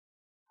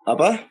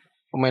 Apa?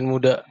 Pemain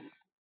muda.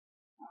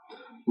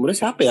 Kemudian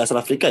siapa ya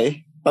asal Afrika ya?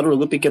 Ntar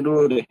dulu gue pikir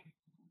dulu deh.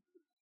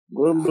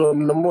 Gue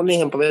belum nemu nih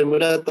yang pemain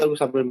muda, ntar gue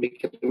sambil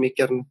mikir.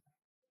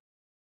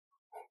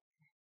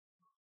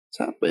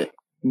 Siapa ya?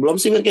 Belum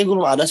sih, kayak gue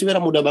belum ada sih,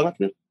 muda banget,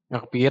 Wir.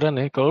 Nggak kepikiran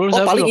ya. Kalau lu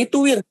Oh, paling itu,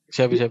 Wir.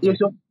 Siapa?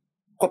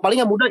 Kok paling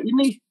yang muda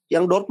ini,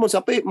 yang Dortmund,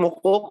 siapa?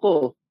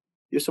 Moukoko.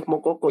 Yusuf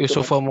Moukoko.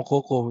 Yusuf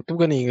Moukoko. Itu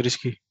bukan Inggris,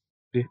 Ki.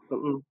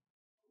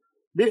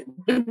 Dia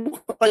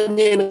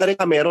bukannya dari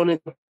Kamerun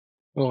itu.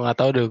 Oh, nggak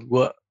tahu deh.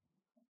 Gua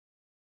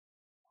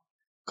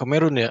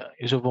Kamerun ya,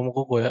 Yusuf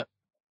Moukoko ya.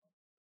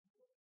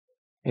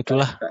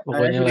 Itulah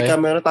pokoknya lah ya.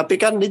 Kamerun, tapi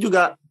kan dia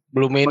juga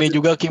belum ini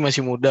juga Ki,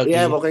 masih muda Ki.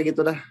 Iya, pokoknya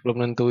gitu dah. Belum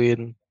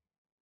nentuin.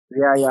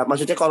 Iya,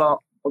 maksudnya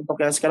kalau untuk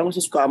yang sekarang gue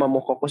sih suka sama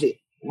Moukoko sih.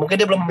 Mungkin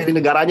dia belum memilih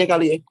negaranya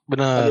kali ya.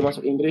 Benar. Dia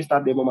masuk Inggris,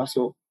 tadi dia mau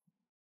masuk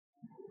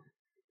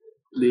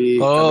di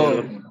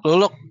Kamerun.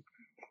 Lu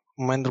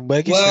pemain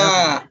terbaik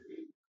siapa?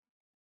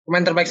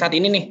 Pemain terbaik saat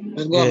ini nih.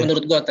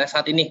 Menurut gue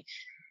saat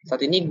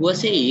ini gue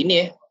sih ini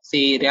ya,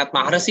 si Riyad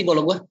Mahrez sih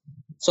kalau gue.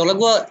 Soalnya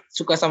gue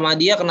suka sama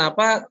dia,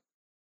 kenapa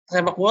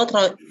sepak bola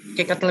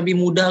kayak lebih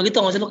mudah gitu,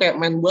 nggak sih, lu kayak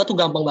main bola tuh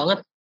gampang banget.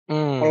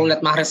 Kalau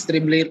lihat Mahrez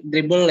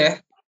dribble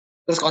ya,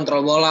 terus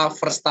kontrol bola,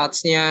 first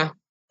touch-nya,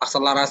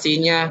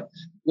 akselerasinya,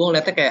 gue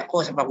ngeliatnya kayak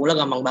kok sepak bola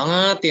gampang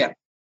banget ya.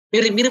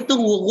 Mirip-mirip tuh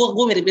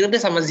gue mirip-mirip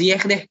deh sama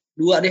Ziyech deh,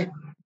 dua deh.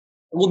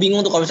 Gue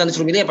bingung tuh kalau misalnya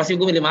disuruh milih ya pasti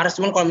gue milih Mahrez.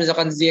 Cuman kalau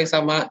misalkan Ziyech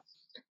sama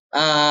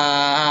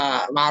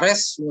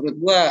Mahrez, menurut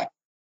gue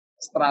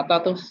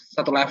strata tuh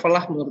satu level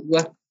lah menurut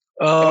gue.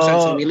 Kalau misalnya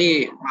disuruh milih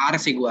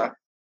Mahrez sih gue.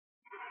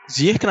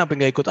 Ziyech kenapa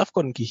nggak ikut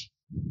AFCON, Ki?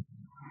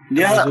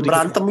 Dia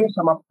berantem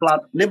sama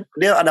pelatih.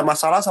 Dia ada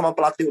masalah sama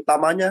pelatih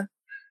utamanya.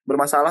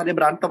 Bermasalah, dia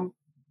berantem.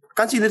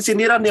 Kan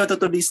sindir-sindiran dia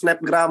waktu itu di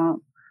Snapgram,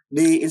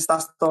 di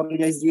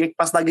Instastory-nya Ziyech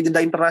pas lagi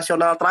jeda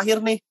internasional terakhir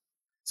nih.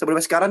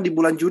 Sebelumnya sekarang di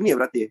bulan Juni ya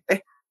berarti.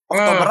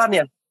 Oktoberan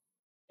ya?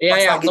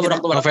 Iya,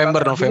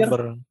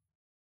 November.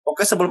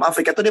 Oke, sebelum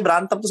Afrika itu dia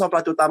berantem tuh sama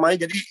pelatih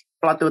utamanya. Jadi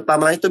pelatih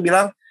utamanya itu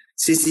bilang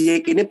si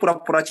Ziyech ini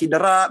pura-pura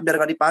cedera biar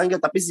gak dipanggil,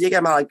 tapi Ziyech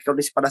emang lagi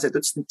kondisi pada saat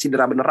itu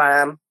cedera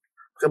beneran.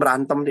 Oke,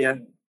 berantem dia.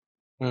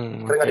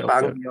 Karena gak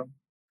dipanggil.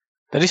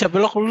 Tadi siapa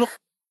lu?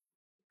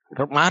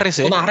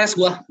 Mahrez ya? Mahrez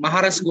gua.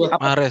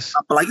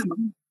 Apalagi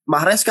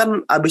Mahrez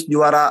kan abis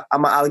juara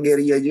sama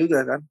Algeria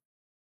juga kan.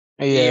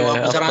 Iya,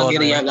 walaupun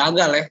Algeria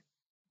gagal ya.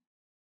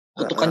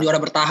 Itu kan juara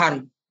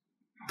bertahan.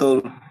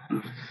 Betul.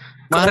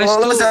 Mahrez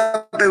tuh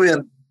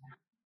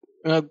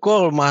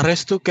gol.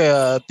 Mahrez tuh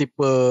kayak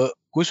tipe,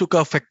 gue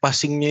suka fake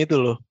passingnya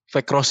itu loh,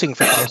 fake crossing.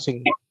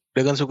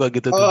 Dia kan suka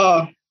gitu tuh.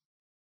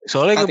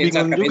 Soalnya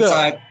ngebingung juga.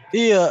 Inside.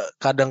 Iya,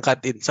 kadang cut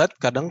inside,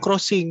 kadang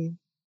crossing.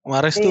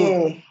 Mahrez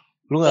tuh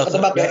lu nggak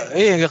ketebak ya?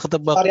 Iya, nggak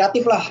ketebak.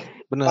 Variatif lah.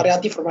 Benar.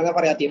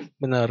 Variatif.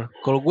 Benar.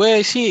 Kalau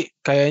gue sih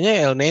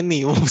kayaknya El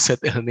Neni,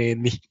 El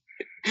Neni.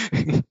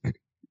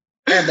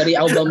 Dari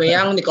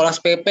Aubameyang, Nicolas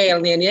Pepe,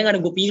 El Neni nggak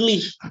ada gue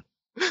pilih.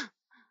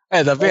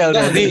 Tapi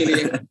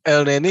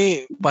El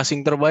Neni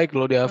passing terbaik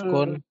loh di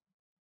AFCON.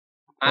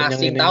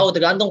 Passing tahu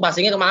tergantung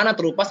passingnya kemana,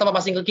 true pass sama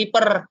passing ke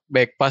kiper.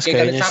 Back pass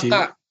kayaknya sih.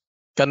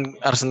 Kan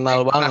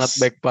Arsenal banget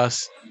back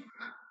pass.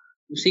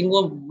 Pusing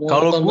gue.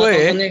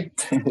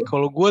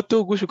 Kalau gue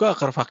tuh gue suka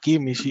Achraf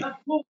Hakimi sih.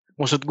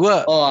 Maksud gue.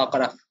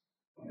 Achraf.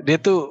 Dia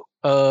tuh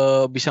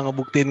bisa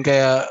ngebuktiin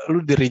kayak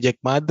lu di reject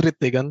Madrid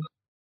ya kan.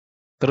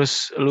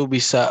 Terus lu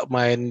bisa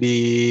main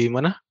di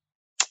mana?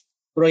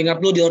 Growing up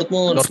lu di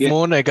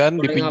Dortmund ya kan,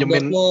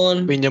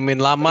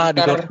 dipinjemin lama di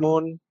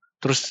Dortmund,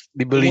 terus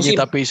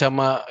dibelinya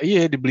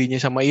dibelinya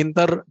sama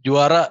Inter,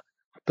 juara,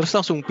 terus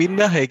langsung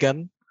pindah ya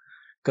kan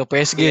ke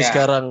PSG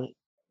sekarang.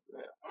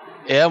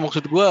 Ya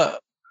maksud gua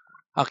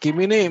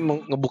Hakimi ini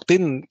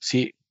ngebuktiin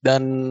sih,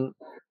 dan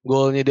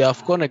golnya di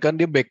AFCON ya kan,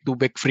 dia back to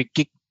back free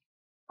kick.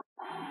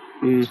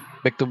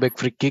 Back to back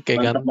free kick ya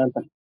kan.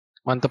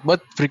 Mantep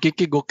banget free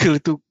kick gokil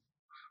itu.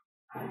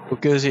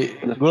 Gokil sih.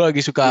 Gue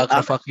lagi suka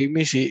Achraf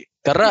Hakimi sih.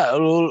 Karena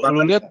lu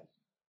lihat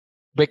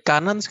back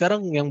kanan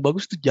sekarang yang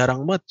bagus tuh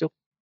jarang banget, Cok.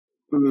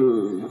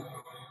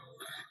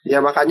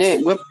 Ya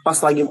makanya gue pas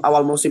lagi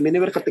awal musim ini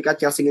ketika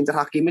Chelsea ngincer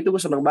Hakimi tuh gue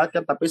seneng banget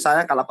kan, tapi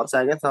saya kalah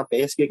persaingan sama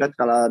PSG kan,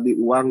 kalah di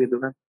uang gitu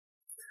kan.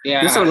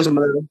 Iya. Nyesel gue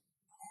sebenarnya.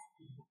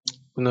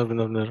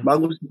 Benar.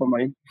 Bagus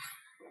pemain.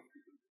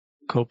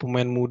 Kalau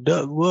pemain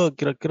muda gue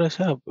kira-kira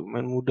siapa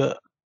pemain muda?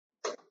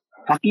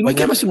 Hakimi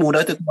kan masih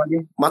muda itu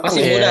temannya.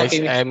 Masih muda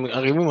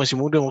Hakimi masih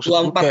muda, maksud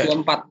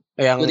 24.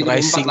 Yang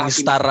rising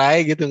star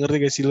aja gitu, ngerti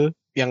gak sih lu?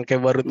 Yang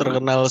kayak baru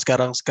terkenal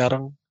sekarang.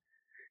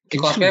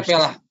 Nicolas Pepe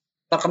lah.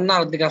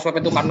 Terkenal Nicolas Pepe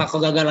itu karena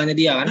kegagalannya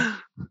dia kan.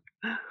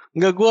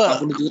 Enggak, gue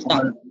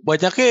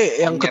banyaknya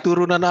yang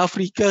keturunan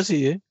Afrika sih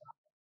ya.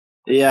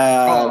 Iya,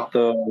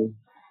 betul.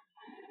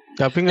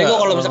 Tapi enggak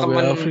kalau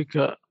misalkan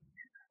Afrika.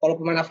 Kalau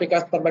pemain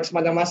Afrika terbaik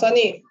sepanjang masa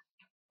nih,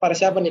 pada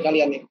siapa nih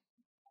kalian nih?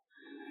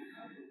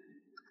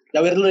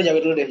 Jawir dulu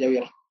deh.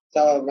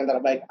 Siapa pemain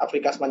terbaik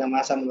Afrika sepanjang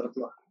masa menurut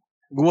lo?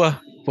 Gua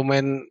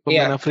pemain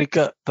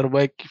Afrika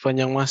terbaik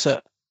sepanjang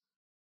masa.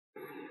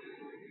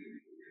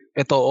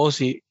 Eto'o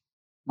sih.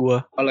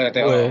 Gua. Kalau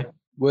Eto'o.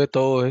 Gue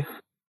Eto'o.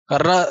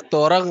 Karena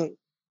tuh orang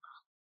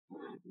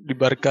di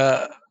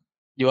Barca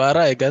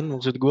juara ya kan.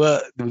 Maksud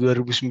gua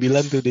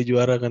 2009 tuh dia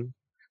juara kan.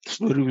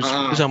 Terus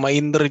 2010 sama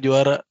Inter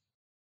juara.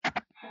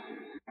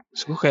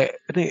 Terus gue kayak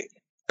ini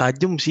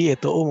tajam sih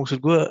Eto'o,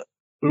 maksud gue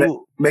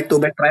lu back to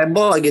back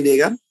treble lagi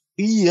dia kan.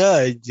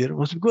 Iya anjir,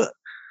 maksud gue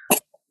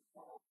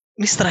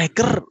ini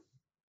striker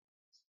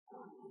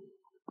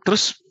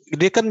terus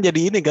dia kan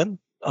jadi ini kan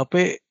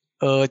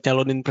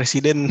calonin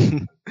presiden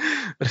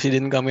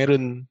presiden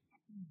Kamerun.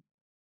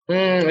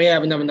 Iya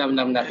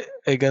benar.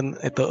 Kan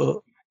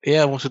Eto'o.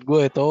 Ya maksud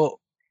gue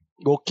Eto'o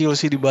gokil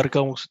sih di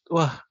Barca, maksud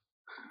wah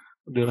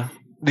udahlah.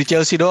 Di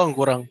Chelsea doang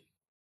kurang.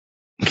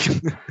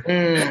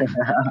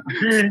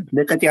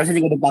 Dia ke Chelsea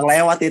juga numpang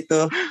lewat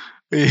itu.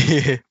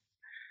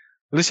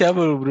 Lu siapa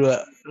lu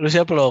berdua? Lu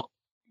siapa lo?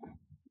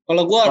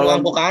 Kalau gue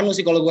Lampo Kanu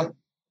sih kalau gue.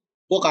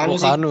 Gue Kanu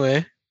sih. Kanu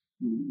ya.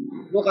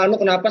 Gue Kanu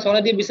kenapa?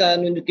 Soalnya dia bisa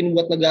nunjukin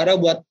buat negara,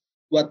 buat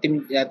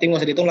tim ya tim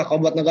nggak usah dihitung lah.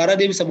 Kalau buat negara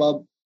dia bisa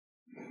bawa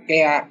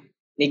kayak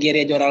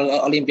Nigeria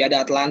juara Olimpiade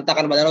Atlanta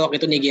kan, padahal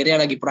waktu itu Nigeria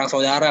lagi perang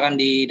saudara kan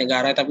di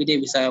negara, tapi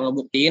dia bisa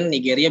ngebuktiin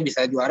Nigeria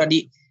bisa juara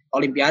di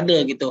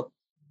Olimpiade gitu.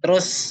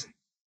 Terus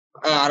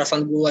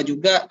alasan gua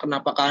juga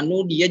kenapa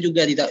Kanu, dia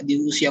juga di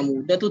usia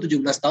muda tuh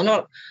 17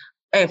 tahun.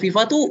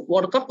 FIFA tuh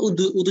World Cup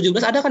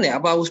U17 ada kan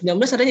ya? Apa U19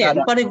 adanya ya?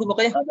 Lupa deh gue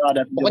pokoknya.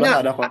 Ada. Pokoknya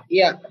ada kok.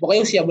 Iya,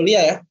 pokoknya usia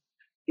belia ya.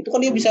 Itu kan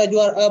dia bisa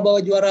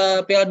bawa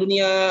juara Piala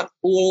Dunia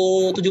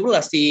U17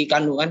 di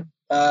Kanu kan,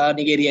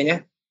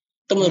 Nigerianya.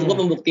 Itu menurut gue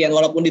pembuktian,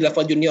 walaupun di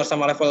level junior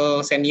sama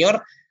level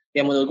senior,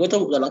 ya menurut gue itu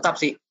udah lengkap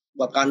sih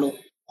buat Kanu.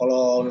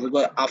 Kalau menurut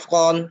gue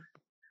AFCON,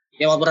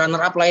 ya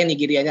runner up lah ya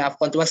Nigerianya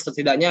AFCON, cuma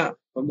setidaknya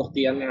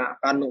pembuktiannya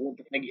Kanu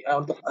untuk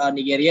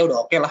Nigeria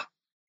udah oke lah.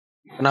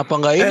 Kenapa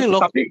nggak ini loh?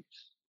 Tapi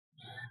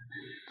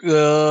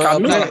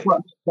Kanu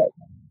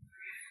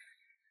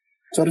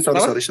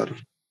sorry.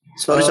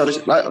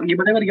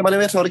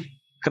 Gimana sorry.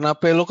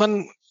 Kenapa lo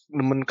kan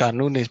demen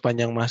Kanu nih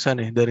sepanjang masa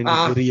nih dari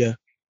Nigeria.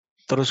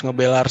 Terus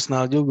ngebela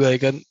Arsenal juga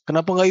ya kan.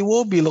 Kenapa nggak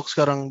Iwobi lo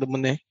sekarang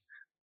demennya?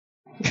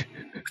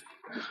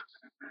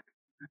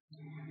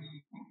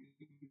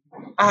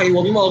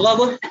 Iwobi mau gak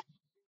gue?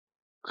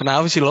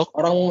 Kenapa sih lo?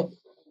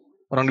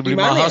 Orang dibeli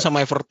mahal ya?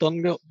 Sama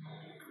Everton kok.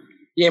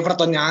 Ya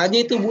Evertonnya aja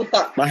itu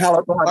buta.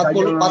 Mahal tuh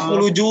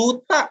 40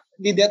 juta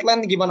di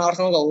deadline, gimana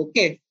Arsenal gak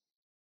oke?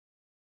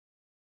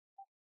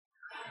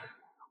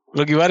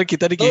 Lo gimana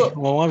kita Ki?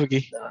 Ngomong apa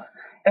Ki?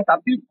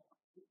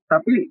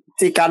 Tapi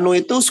si Kanu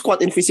itu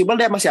squad invisible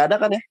dia masih ada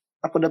kan ya?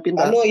 Aku udah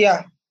pindah.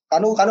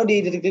 Kanu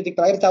di titik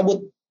terakhir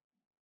cabut.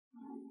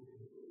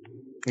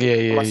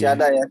 Iya. Masih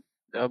ada ya.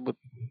 Cabut.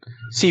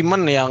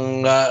 Simon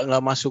yang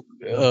nggak masuk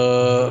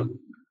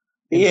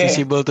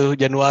invisible tuh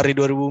Januari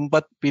 2004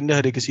 pindah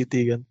deh ke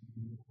City kan.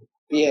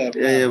 Iya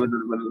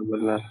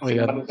benar. Oh,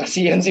 iya.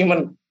 Kasihan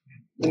Simon.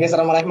 Dengan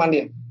sama Lehman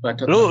dia.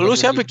 Lu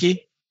siapa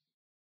Ki?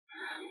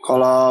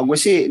 Kalau gue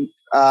sih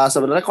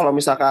sebenarnya kalau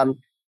misalkan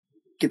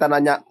kita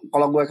nanya,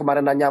 kalau gue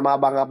kemarin nanya sama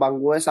abang-abang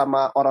gue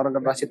sama orang-orang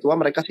generasi tua,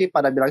 mereka sih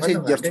pada bilang sih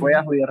George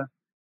Weah.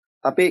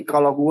 Tapi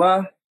kalau gue,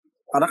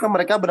 karena kan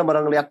mereka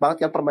benar-benar ngeliat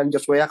banget kan permain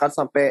George Weah kan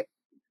sampai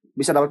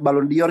bisa dapat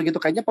Ballon d'Or gitu.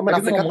 Kayaknya pemain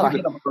Afrika terakhir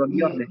dapat Ballon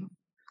d'Or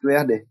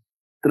deh.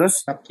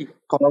 Terus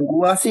kalau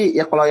gue sih,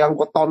 ya kalau yang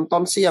gue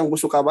tonton sih, yang gue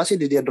suka banget sih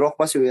Didier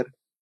Drogba sih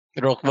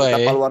Drogba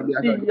ya. Luar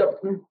biasa.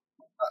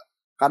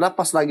 Karena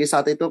pas lagi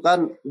saat itu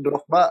kan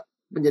Drogba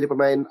menjadi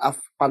pemain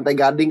Pantai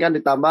Gading kan,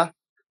 ditambah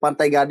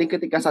Pantai Gading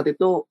ketika saat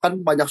itu kan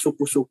banyak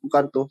suku-suku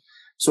kan tuh.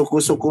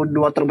 Suku-suku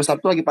dua terbesar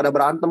tuh lagi pada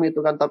berantem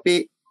gitu kan.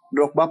 Tapi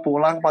Drogba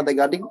pulang Pantai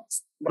Gading,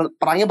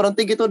 perangnya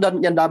berhenti gitu,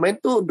 dan yang damain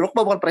tuh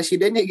Drogba, bukan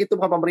presidennya gitu,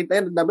 bukan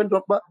pemerintahnya, yang damain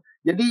Drogba.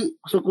 Jadi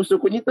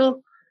suku-sukunya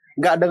tuh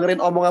gak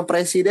dengerin omongan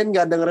presiden,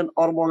 gak dengerin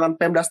omongan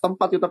Pemda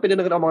setempat gitu, tapi dia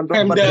dengerin omongan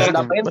Drogba. Dia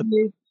damain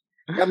nih.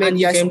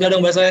 Pemda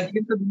dong bahasanya.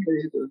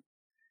 Gitu.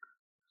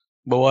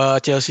 Bawa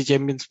Chelsea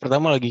Champions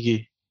pertama lagi Ki.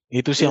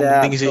 Itu sih yang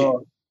penting sih.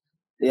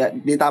 Ya,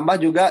 ditambah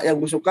juga yang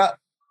gue suka,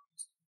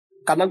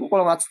 karena gue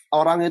kalau ngeliat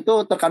orang itu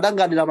terkadang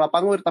gak di dalam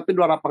lapangan, tapi di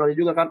luar lapangan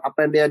juga kan,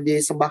 apa yang dia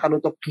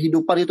disembahkan untuk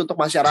kehidupan itu, untuk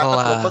masyarakat,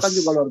 itu kan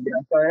juga luar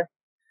biasa ya.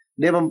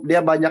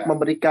 Dia banyak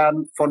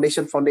memberikan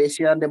foundation,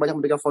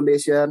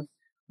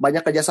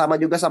 banyak kerjasama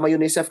juga sama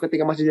UNICEF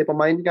ketika masih jadi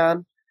pemain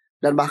kan,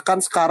 dan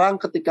bahkan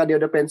sekarang ketika dia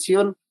udah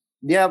pensiun,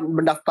 dia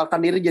mendaftarkan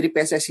diri jadi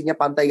PSSI-nya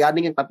Pantai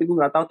Gading, tapi gue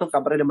nggak tahu tuh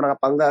kabarnya dia menang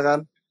apa enggak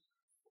kan.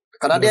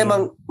 Karena dia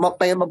emang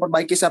pengen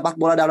memperbaiki sepak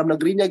bola dalam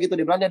negerinya gitu.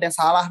 Dia bilang ada yang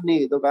salah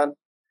nih gitu kan.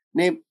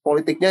 Ini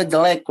politiknya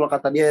jelek kalau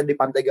kata dia di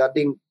Pantai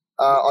Gading.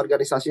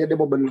 Organisasinya dia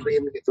mau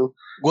benerin gitu.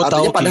 Gua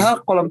artinya tahu, padahal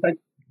kalau misalnya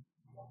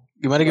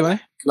Gimana?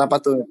 Kenapa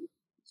tuh?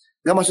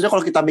 Enggak, maksudnya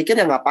kalau kita mikir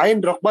ya ngapain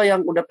Drogba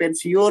yang udah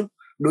pensiun,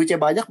 duitnya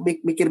banyak,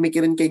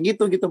 mikirin kayak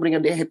gitu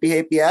mendingan dia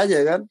happy aja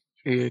kan.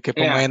 Iya, kayak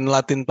pemain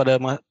Latin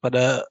pada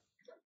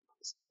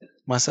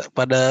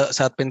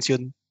saat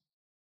pensiun.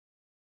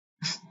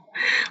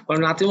 Kalau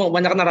nanti mau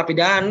banyak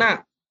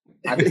narapidana,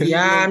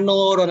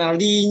 Adriano,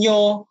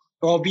 Ronaldinho,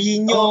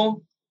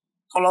 Robinho.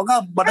 Kalau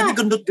enggak badannya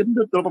gendut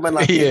kalau pemain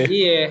Latin.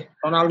 Iya,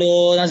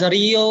 Ronaldo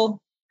Nazario.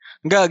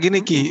 Enggak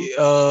gini Ki,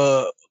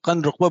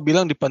 kan Drogba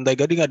bilang di Pantai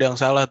Gading ada yang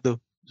salah tuh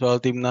soal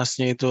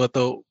timnasnya itu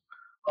atau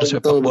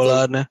sepak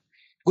bolanya.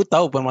 Gue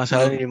tahu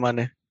permasalahannya di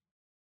mana.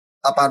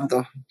 Apaan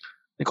tuh?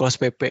 Nicolas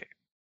Pepe.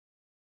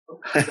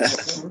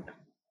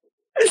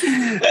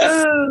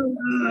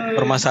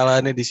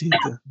 Permasalahannya di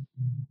situ.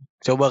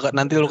 Coba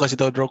nanti lu kasih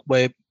tahu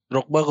Drogba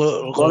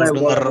kalau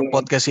dengar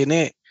podcast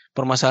ini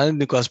permasalahannya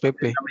di kelas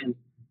PP.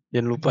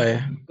 Jangan lupa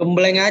ya.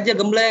 Gembleng aja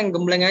di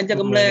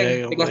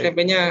kelas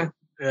PP-nya.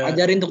 Ya.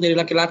 Ajarin untuk jadi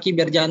laki-laki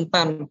biar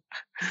jantan.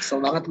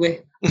 Kesel banget gue.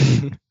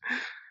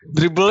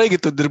 Dribble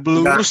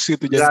lurus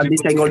gitu. Jangan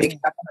disenggol dikit.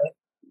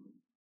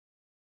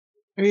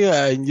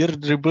 Iya anjir,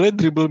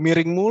 dribble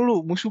miring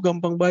mulu. Musuh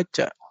gampang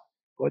baca.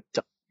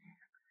 Kocak.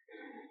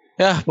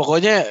 Ya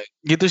pokoknya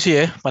gitu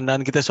sih ya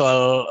pandangan kita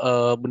soal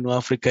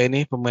benua Afrika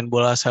ini. Pemain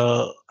bola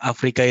asal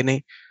Afrika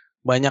ini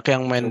banyak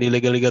yang main di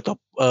liga-liga top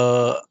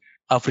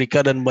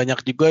Afrika dan banyak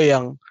juga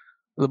yang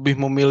lebih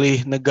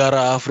memilih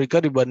negara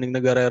Afrika dibanding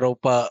negara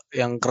Eropa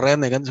yang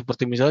keren ya kan,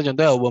 seperti misalnya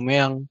contohnya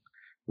Aubameyang,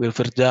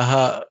 Wilfried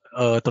Zaha,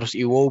 terus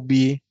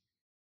Iwobi.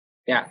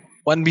 Ya.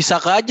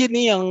 Wan-Bissaka aja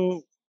nih yang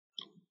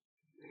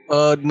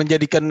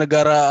menjadikan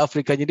negara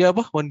Afrika jadi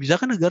apa?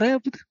 Wan-Bissaka negaranya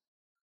apa tuh?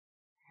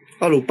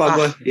 Lupa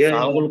gue.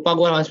 Iya. Lupa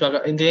gue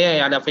Wan-Bissaka. Intinya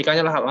ya ada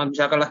Afrikanya lah,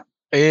 Wan-Bissaka lah.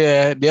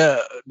 Iya,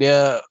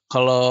 dia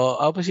kalau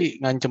apa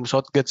sih ngancem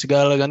Southgate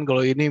segala kan,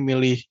 kalau ini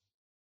milih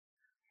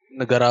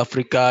negara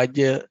Afrika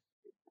aja.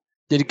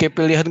 Jadi kayak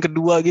pilihan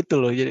kedua gitu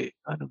loh. Jadi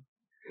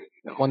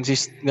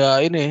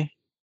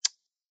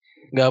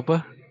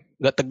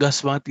nggak tegas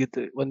banget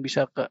gitu.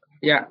 Wan-Bissaka.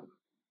 Ya.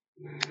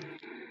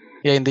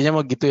 Ya intinya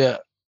mah gitu ya.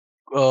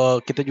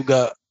 Kita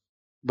juga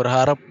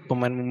berharap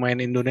pemain-pemain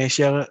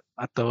Indonesia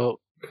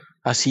atau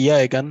Asia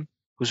ya kan,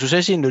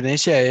 khususnya sih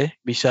Indonesia ya,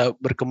 bisa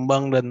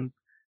berkembang dan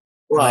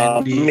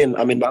amin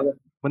banget.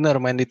 Bener,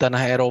 main di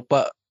tanah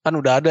Eropa kan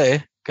udah ada ya,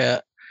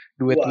 kayak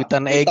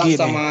duet-duetan Egy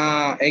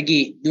sama nih.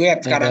 Egy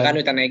duet sekarang kan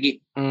duetan Egy.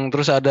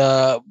 Terus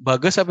ada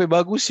Bagas sampai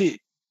bagus sih,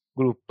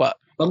 gue lupa.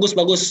 Bagus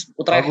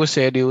Utrecht. Bagus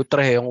ya di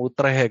Utrecht, yang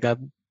Utrecht ya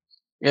kan.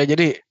 Ya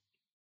jadi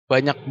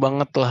banyak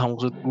banget lah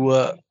maksud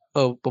gue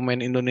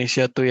pemain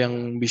Indonesia tuh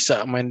yang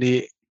bisa main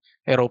di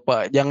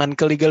Eropa. Jangan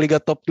ke liga-liga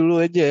top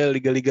dulu aja,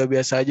 liga-liga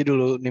biasa aja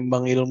dulu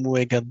nimbang ilmu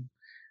ya kan.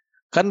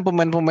 Kan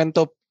pemain-pemain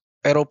top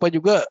Eropa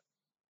juga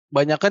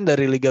banyak kan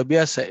dari liga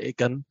biasa ya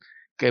kan.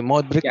 Kayak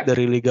Modric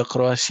dari liga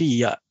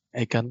Kroasia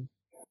ya kan.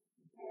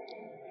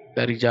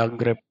 Dari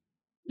Zagreb.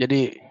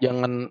 Jadi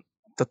jangan,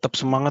 tetap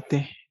semangat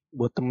nih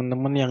buat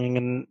temen-temen yang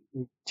ingin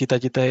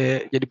cita-cita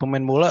jadi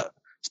pemain bola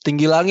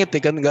setinggi langit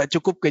ya kan. Gak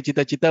cukup kayak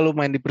cita-cita lu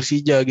main di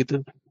Persija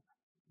gitu.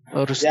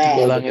 Harus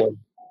tinggi langit.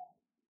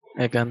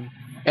 Ya kan.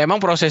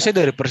 Emang prosesnya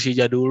dari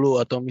Persija dulu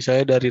atau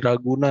misalnya dari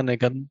Ragunan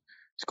ya kan,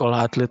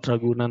 sekolah atlet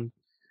Ragunan.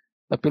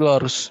 Tapi lo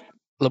harus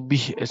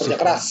lebih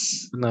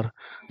keras. Benar.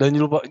 Dan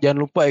jangan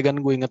lupa ya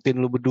kan, gue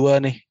ingetin lu berdua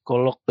nih,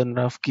 Kolok dan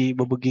Rafki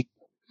Bebegik.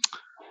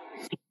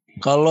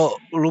 Kalau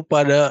lu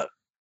pada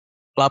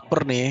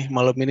lapar nih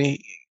malam ini,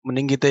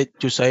 mending kita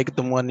cusai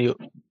ketemuan yuk.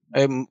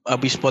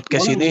 Abis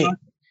podcast ini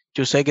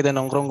cusai kita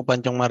nongkrong ke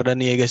Pancong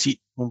Mardani ya gak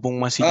sih? Mumpung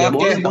masih jam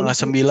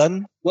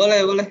 8:30.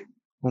 Boleh.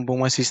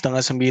 Mumpung masih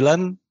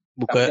 8:30.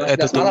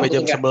 Tutup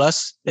jam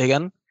 11 ya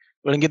kan.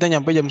 Paling kita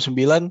nyampe jam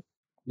 9,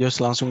 Jos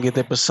langsung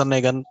kita pesen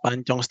ya kan,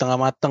 pancong setengah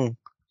mateng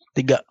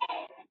 3.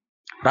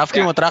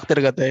 Rafki mau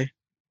traktir katanya.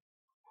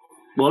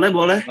 Boleh.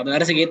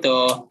 Benar sih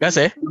gitu. Gas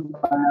ya?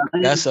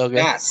 Gas, oke.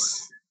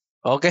 Gas.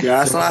 Oke,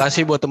 terima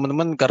kasih buat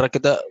teman-teman karena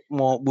kita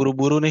mau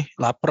buru-buru nih,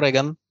 lapar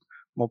ya kan.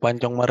 Mau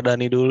Pancong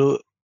Mardani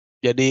dulu.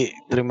 Jadi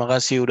terima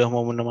kasih udah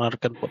mau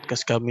mendengarkan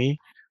podcast kami.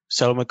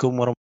 Assalamualaikum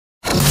warahmatullahi wabarakatuh.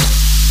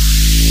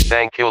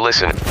 Thank you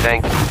listener.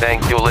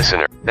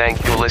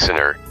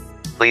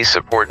 Please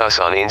support us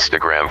on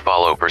Instagram.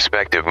 Follow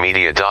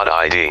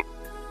perspectivemedia.id.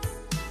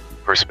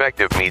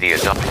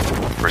 Perspectivemedia.id.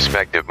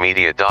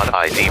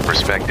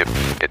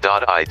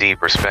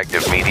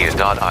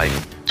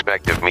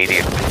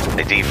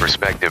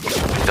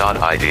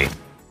 Perspectivemedia.id.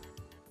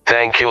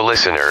 Thank you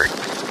listener.